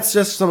mean, that's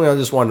just something I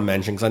just wanted to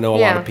mention because I know a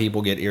lot of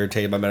people get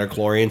irritated by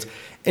Metachlorians.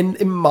 And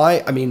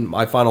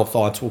my final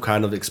thoughts will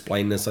kind of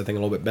explain this, I think,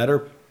 a little bit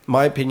better.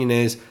 My opinion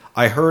is,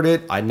 I heard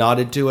it, I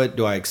nodded to it.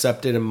 Do I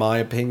accept it, in my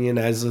opinion,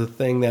 as a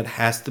thing that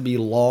has to be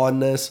law in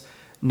this?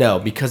 No,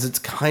 because it's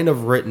kind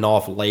of written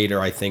off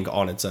later, I think,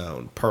 on its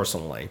own,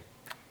 personally.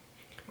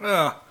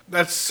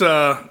 That's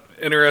an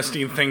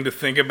interesting thing to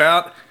think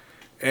about.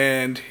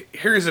 And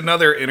here's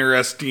another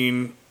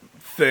interesting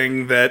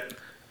thing that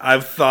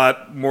I've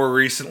thought more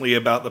recently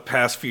about the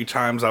past few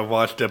times I've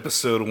watched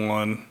episode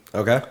 1.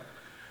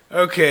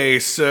 Okay,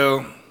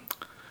 so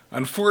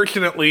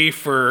unfortunately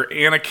for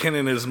Anakin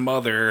and his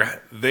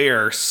mother, they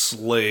are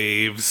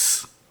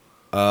slaves.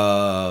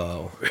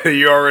 Oh.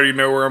 You already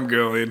know where I'm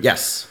going.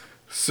 Yes.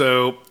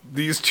 So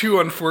these two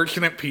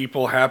unfortunate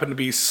people happen to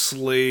be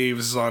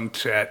slaves on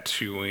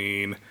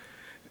Tatooine.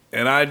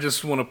 And I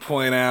just want to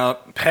point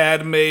out,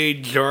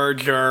 Padme, Jar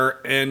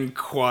Jar, and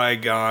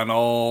Qui-Gon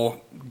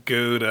all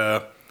go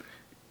to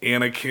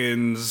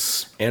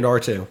Anakin's... And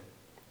R2.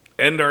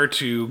 And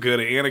R2 go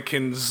to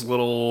Anakin's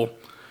little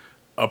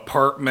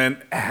apartment,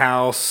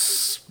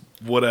 house,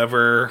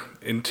 whatever,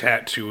 in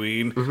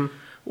Tatooine.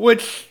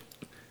 Which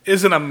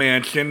isn't a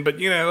mansion, but,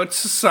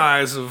 it's the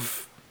size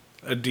of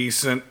a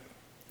decent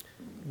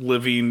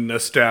living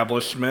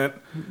establishment.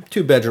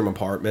 2-bedroom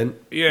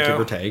apartment, give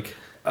or take.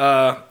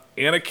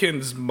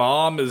 Anakin's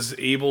mom is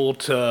able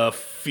to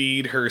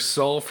feed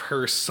herself,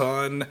 her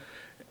son,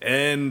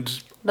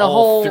 and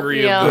all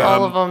three of them.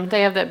 All of them.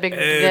 They have that big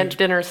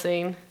dinner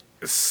scene.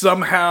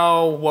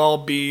 Somehow, while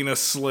being a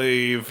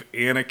slave,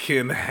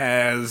 Anakin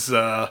has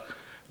the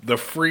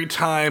free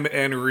time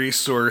and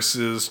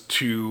resources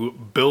to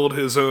build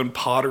his own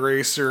pod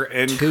racer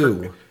and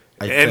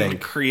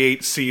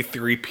create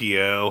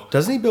C-3PO.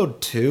 Doesn't he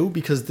build 2?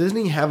 Because doesn't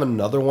he have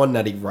another one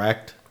that he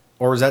wrecked?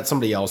 Or is that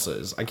somebody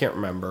else's? I can't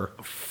remember.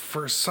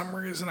 For some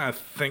reason, I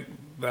think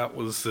that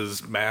was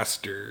his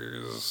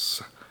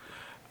master's.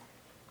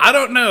 I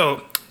don't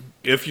know.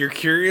 If you're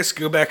curious,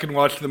 go back and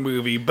watch the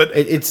movie. But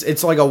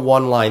it's like a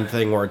one-line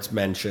thing where it's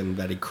mentioned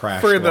that he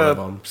crashed one of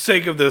them. For the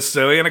sake of this,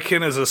 though,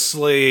 Anakin is a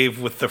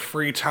slave with the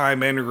free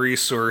time and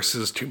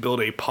resources to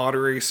build a pod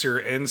racer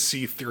and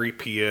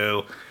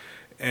C-3PO,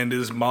 and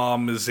his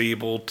mom is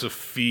able to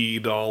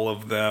feed all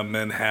of them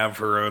and have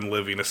her own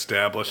living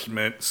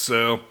establishment.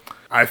 So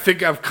I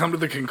think I've come to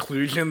the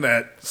conclusion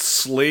that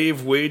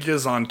slave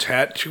wages on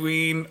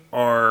Tatooine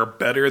are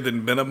better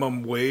than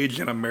minimum wage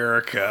in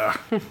America.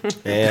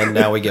 And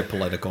now we get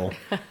political.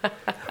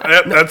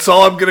 That's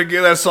all I'm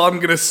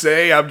gonna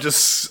say.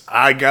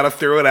 I gotta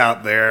throw it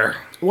out there.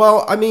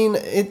 Well, I mean,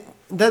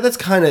 that's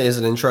kind of is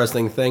an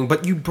interesting thing,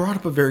 but you brought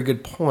up a very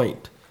good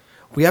point.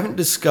 We haven't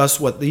discussed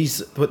what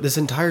this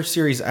entire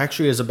series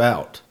actually is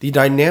about. The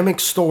dynamic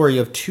story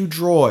of two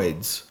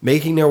droids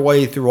making their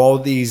way through all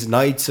these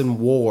nights and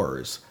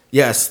wars.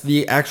 Yes,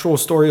 the actual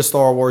story of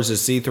Star Wars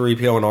is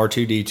C-3PO and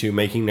R2-D2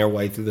 making their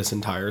way through this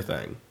entire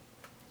thing.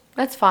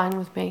 That's fine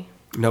with me.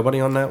 Nobody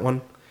on that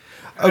one?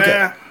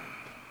 Okay.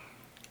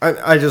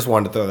 I just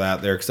wanted to throw that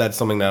out there because that's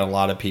something that a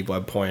lot of people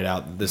have pointed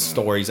out. That this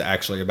story is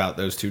actually about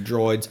those two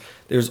droids.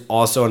 There's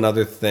also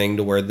another thing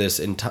to where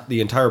the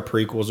entire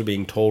prequels are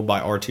being told by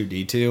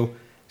R2-D2.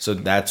 So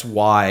that's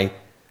why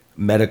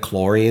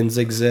metachlorians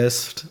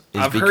exist.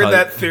 I've heard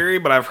that theory,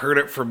 but I've heard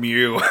it from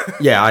you.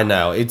 Yeah, I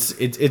know.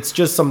 It's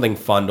just something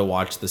fun to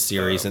watch the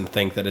series and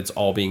think that it's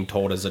all being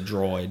told as a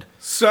droid.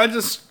 So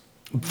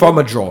From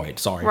a droid,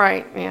 sorry.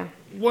 Right, yeah.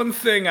 One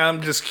thing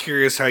I'm just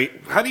curious,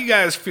 how do you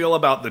guys feel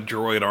about the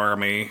droid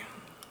army?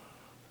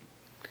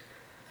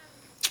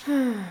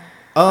 Yeah,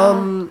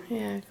 go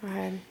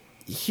ahead.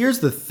 Here's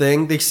the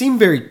thing. They seem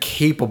very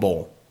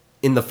capable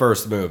in the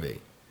first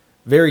movie.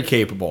 Very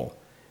capable.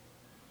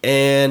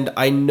 And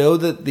I know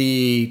that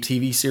the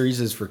TV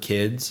series is for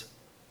kids,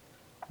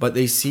 but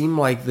they seem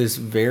like this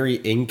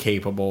very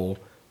incapable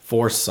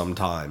force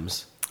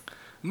sometimes.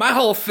 My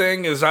whole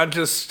thing is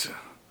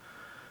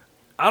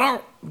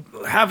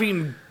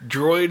having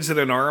droids in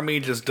an army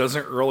just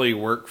doesn't really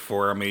work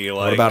for me.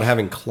 Like, What about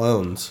having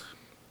clones?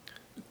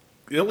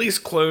 At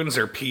least clones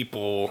are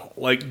people.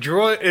 Like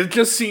it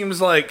just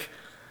seems like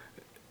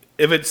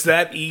if it's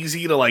that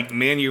easy to like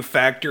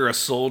manufacture a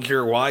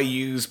soldier, why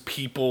use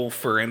people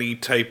for any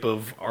type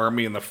of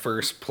army in the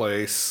first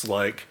place?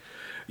 Like,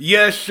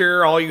 yeah,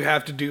 sure, all you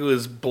have to do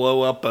is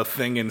blow up a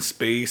thing in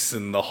space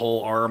and the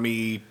whole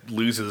army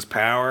loses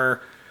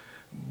power.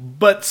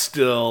 But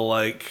still,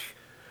 like,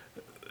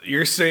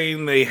 you're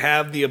saying they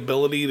have the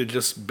ability to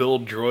just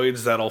build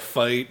droids that'll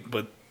fight,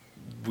 but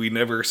we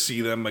never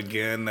see them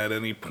again at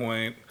any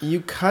point?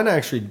 You kind of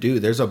actually do.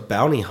 There's a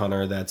bounty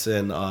hunter that's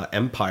in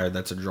Empire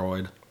that's a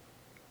droid.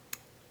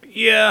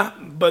 Yeah,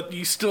 but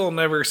you still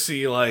never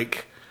see,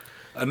 like,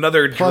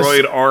 another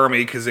droid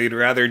army because they'd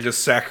rather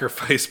just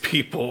sacrifice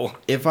people.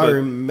 If I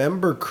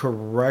remember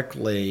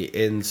correctly,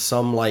 in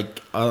some, like,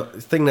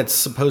 thing that's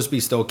supposed to be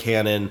still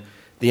canon,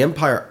 the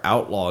Empire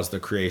outlaws the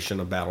creation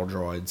of battle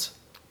droids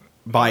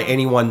by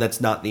anyone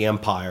that's not the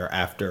Empire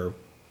after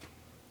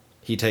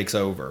he takes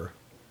over.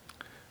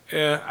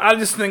 Yeah, I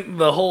just think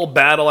the whole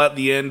battle at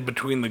the end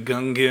between the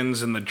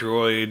Gungans and the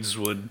droids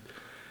would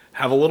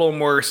have a little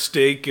more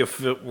stake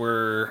if it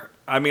were...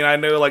 I mean, I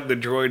know, like, the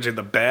droids are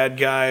the bad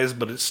guys,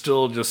 but it's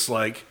still just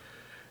like,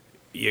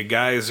 you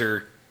guys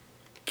are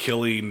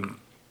killing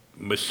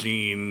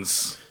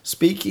machines.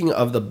 Speaking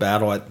of the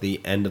battle at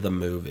the end of the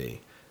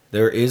movie,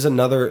 there is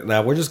another...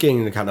 Now, we're just getting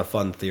into kind of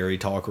fun theory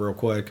talk real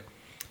quick.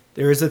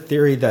 There is a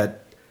theory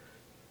that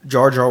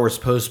Jar Jar was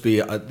supposed to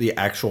be the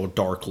actual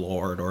Dark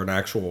Lord, or an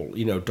actual,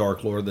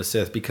 Dark Lord of the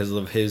Sith, because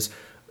of his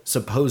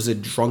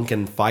supposed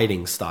drunken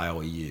fighting style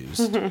he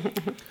used.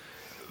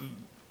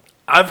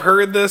 I've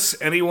heard this.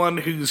 Anyone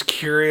who's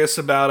curious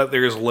about it,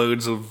 there's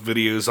loads of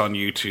videos on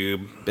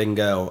YouTube.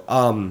 Bingo.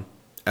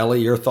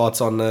 Ellie, your thoughts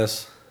on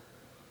this?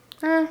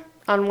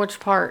 On which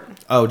part?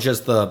 Oh,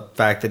 just the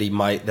fact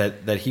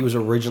that that he was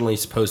originally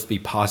supposed to be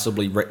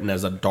possibly written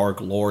as a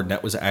Dark Lord, and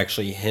that was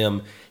actually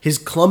him. His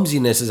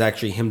clumsiness is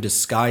actually him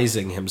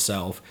disguising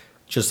himself,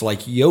 just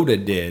like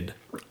Yoda did.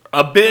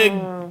 A big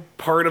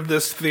part of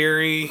this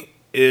theory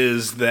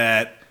is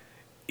that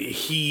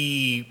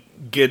he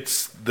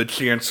gets the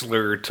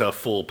Chancellor to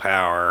full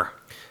power.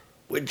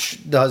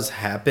 Which does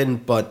happen,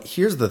 but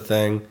here's the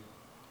thing.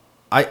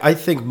 I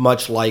think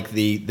much like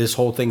this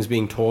whole thing's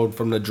being told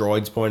from the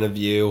droid's point of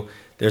view,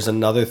 there's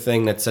another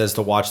thing that says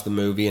to watch the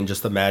movie and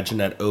just imagine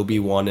that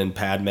Obi-Wan and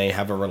Padme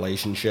have a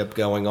relationship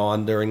going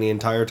on during the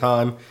entire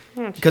time.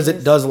 Because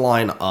it does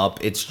line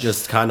up. It's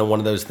just kind of one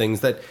of those things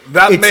that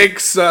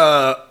makes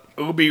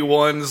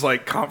Obi-Wan's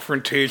like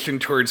confrontation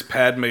towards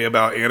Padme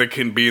about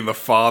Anakin being the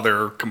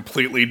father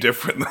completely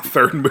different in the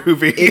third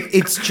movie.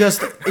 It's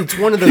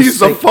one of those He's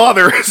the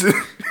father, isn't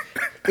he?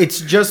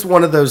 It's just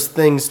one of those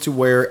things to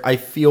where I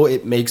feel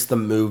it makes the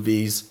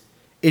movies.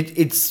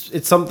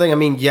 It's something. I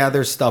mean, yeah,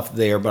 there's stuff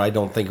there, but I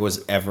don't think it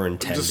was ever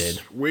intended.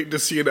 Just wait to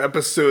see an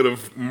episode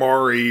of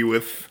Mari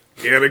with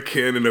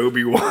Anakin and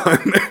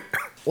Obi-Wan.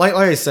 like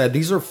I said,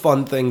 these are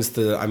fun things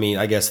to,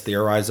 I guess,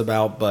 theorize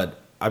about. But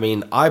I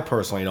mean, I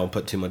personally don't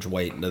put too much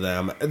weight into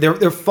them.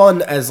 They're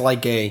fun as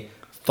like a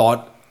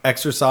thought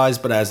exercise,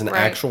 but as an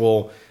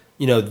actual,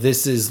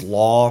 this is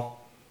law.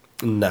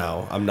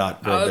 No, I'm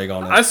not real big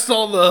on it. I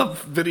saw the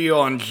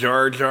video on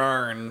Jar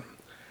Jar, and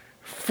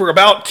for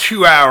about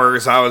 2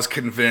 hours I was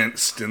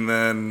convinced, and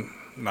then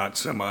not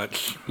so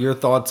much. Your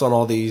thoughts on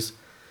all these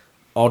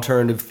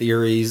alternative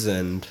theories?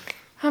 And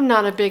I'm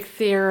not a big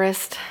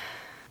theorist.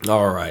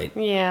 All right.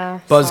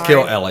 Yeah.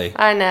 Buzzkill Ellie.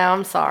 I know,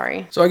 I'm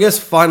sorry. So I guess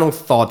final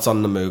thoughts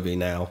on the movie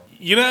now.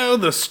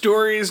 The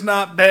story's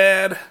not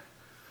bad.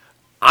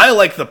 I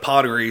like the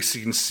pod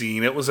racing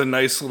scene. It was a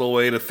nice little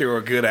way to throw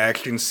a good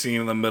action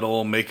scene in the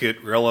middle, make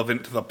it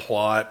relevant to the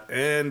plot,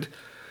 and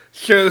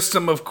show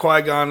some of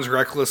Qui-Gon's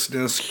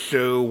recklessness,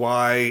 show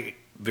why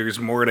there's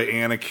more to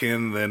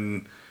Anakin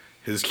than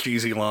his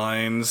cheesy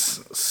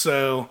lines.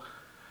 So,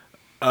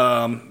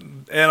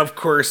 and of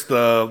course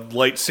the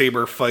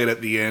lightsaber fight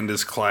at the end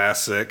is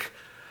classic.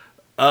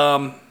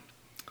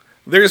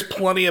 There's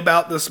plenty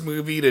about this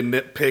movie to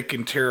nitpick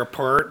and tear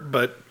apart,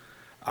 but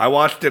I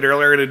watched it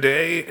earlier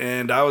today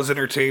and I was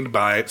entertained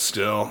by it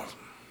still.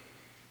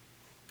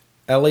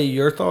 Ellie,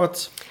 your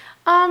thoughts?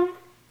 Kind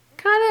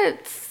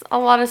of a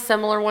lot of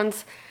similar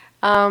ones.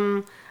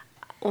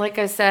 Like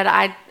I said,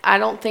 I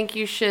don't think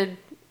you should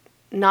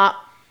not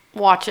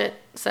watch it.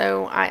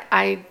 So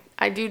I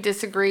do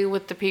disagree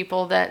with the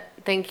people that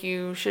think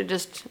you should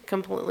just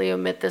completely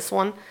omit this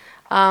one,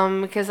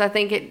 because I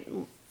think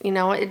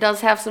it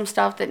does have some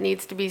stuff that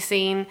needs to be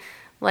seen.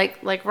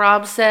 Like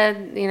Rob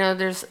said,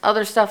 there's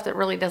other stuff that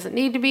really doesn't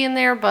need to be in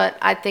there, but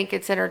I think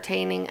it's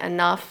entertaining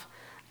enough.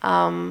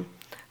 I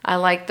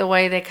like the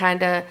way they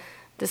kind of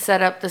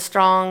set up the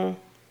strong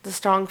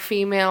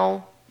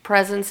female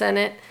presence in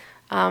it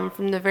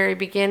from the very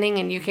beginning,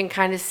 and you can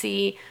kind of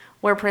see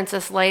where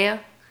Princess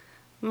Leia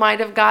might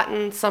have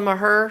gotten some of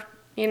her,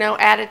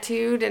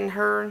 attitude and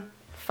her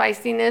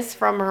feistiness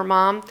from her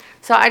mom.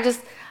 So I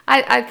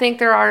think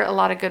there are a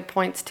lot of good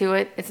points to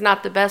it. It's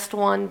not the best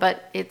one,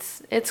 but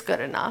it's good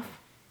enough.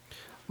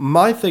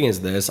 My thing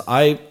is this.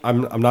 I'm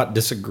not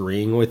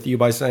disagreeing with you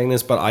by saying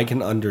this, but I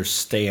can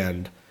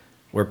understand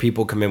where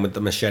people come in with the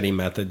machete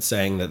method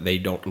saying that they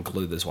don't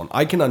include this one.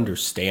 I can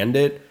understand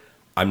it.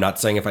 I'm not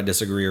saying if I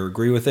disagree or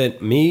agree with it.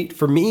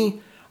 For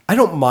me, I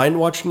don't mind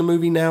watching the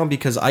movie now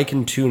because I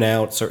can tune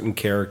out certain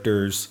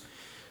characters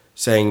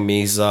saying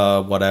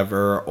Misa,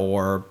 whatever,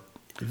 or...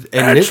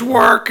 It's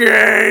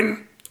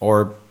working!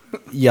 Or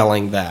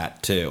yelling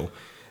that, too.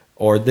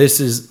 Or this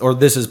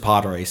is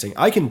pod racing.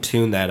 I can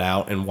tune that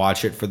out and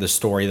watch it for the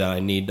story that I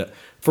need to...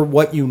 For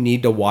what you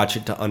need to watch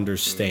it to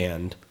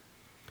understand.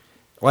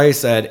 Like I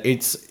said,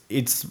 it's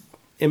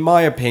in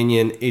my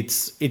opinion,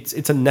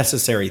 it's a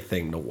necessary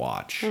thing to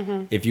watch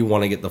if you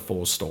want to get the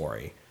full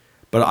story.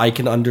 But I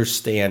can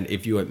understand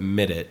if you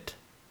admit it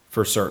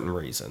for certain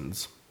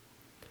reasons.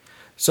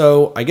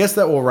 So I guess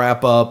that will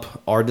wrap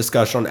up our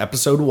discussion on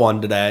episode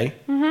 1 today.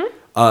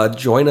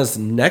 Join us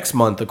next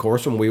month, of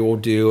course, when we will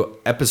do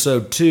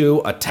episode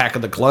 2, Attack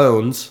of the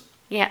Clones.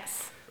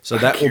 Yes. So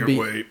that will be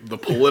wait. The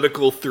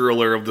political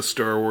thriller of the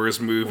Star Wars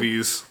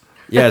movies.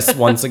 Yes,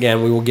 once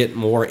again, we will get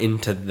more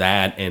into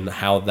that and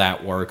how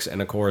that works.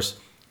 And, of course,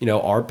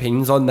 our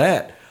opinions on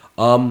that.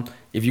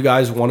 If you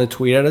guys want to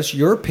tweet at us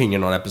your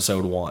opinion on episy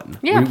 1,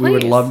 we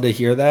would love to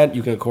hear that.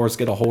 You can, of course,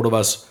 get a hold of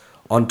us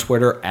on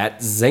Twitter at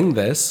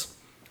ZingThis.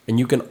 And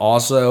you can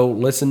also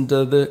listen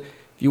to if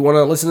you want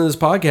to listen to this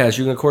podcast,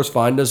 you can, of course,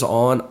 find us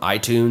on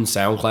iTunes,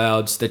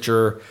 SoundCloud,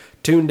 Stitcher,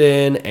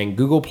 TuneIn, and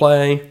Google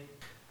Play.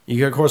 You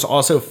can, of course,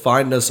 also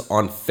find us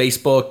on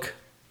Facebook.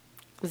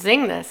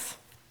 ZingThis.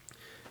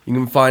 You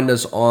can find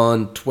us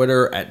on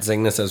Twitter at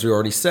ZingThis, as we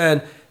already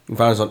said. You can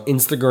find us on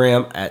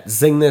Instagram at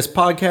ZingThis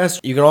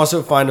Podcast. You can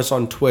also find us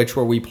on Twitch,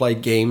 where we play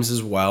games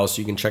as well, so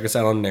you can check us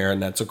out on there.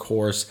 And that's, of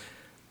course,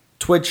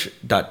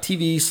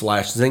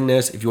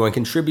 twitch.tv/ZingThis. If you want to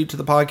contribute to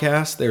the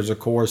podcast, there's, of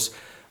course,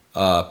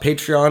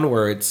 Patreon,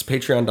 where it's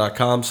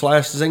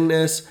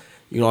patreon.com/ZingThis.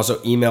 You can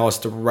also email us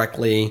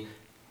directly.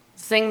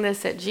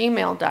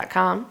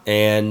 ZingThis@gmail.com.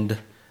 And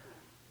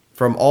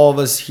from all of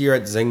us here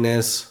at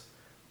ZingThis,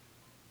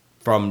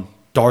 from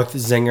Darth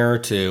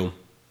Zinger to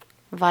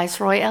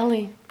Viceroy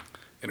Ellie.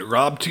 And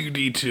Rob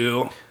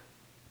 2D2.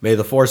 May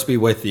the Force be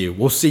with you.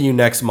 We'll see you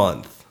next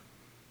month.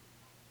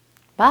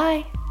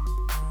 Bye.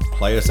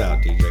 Play us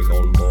out, DJ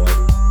Golden Boy.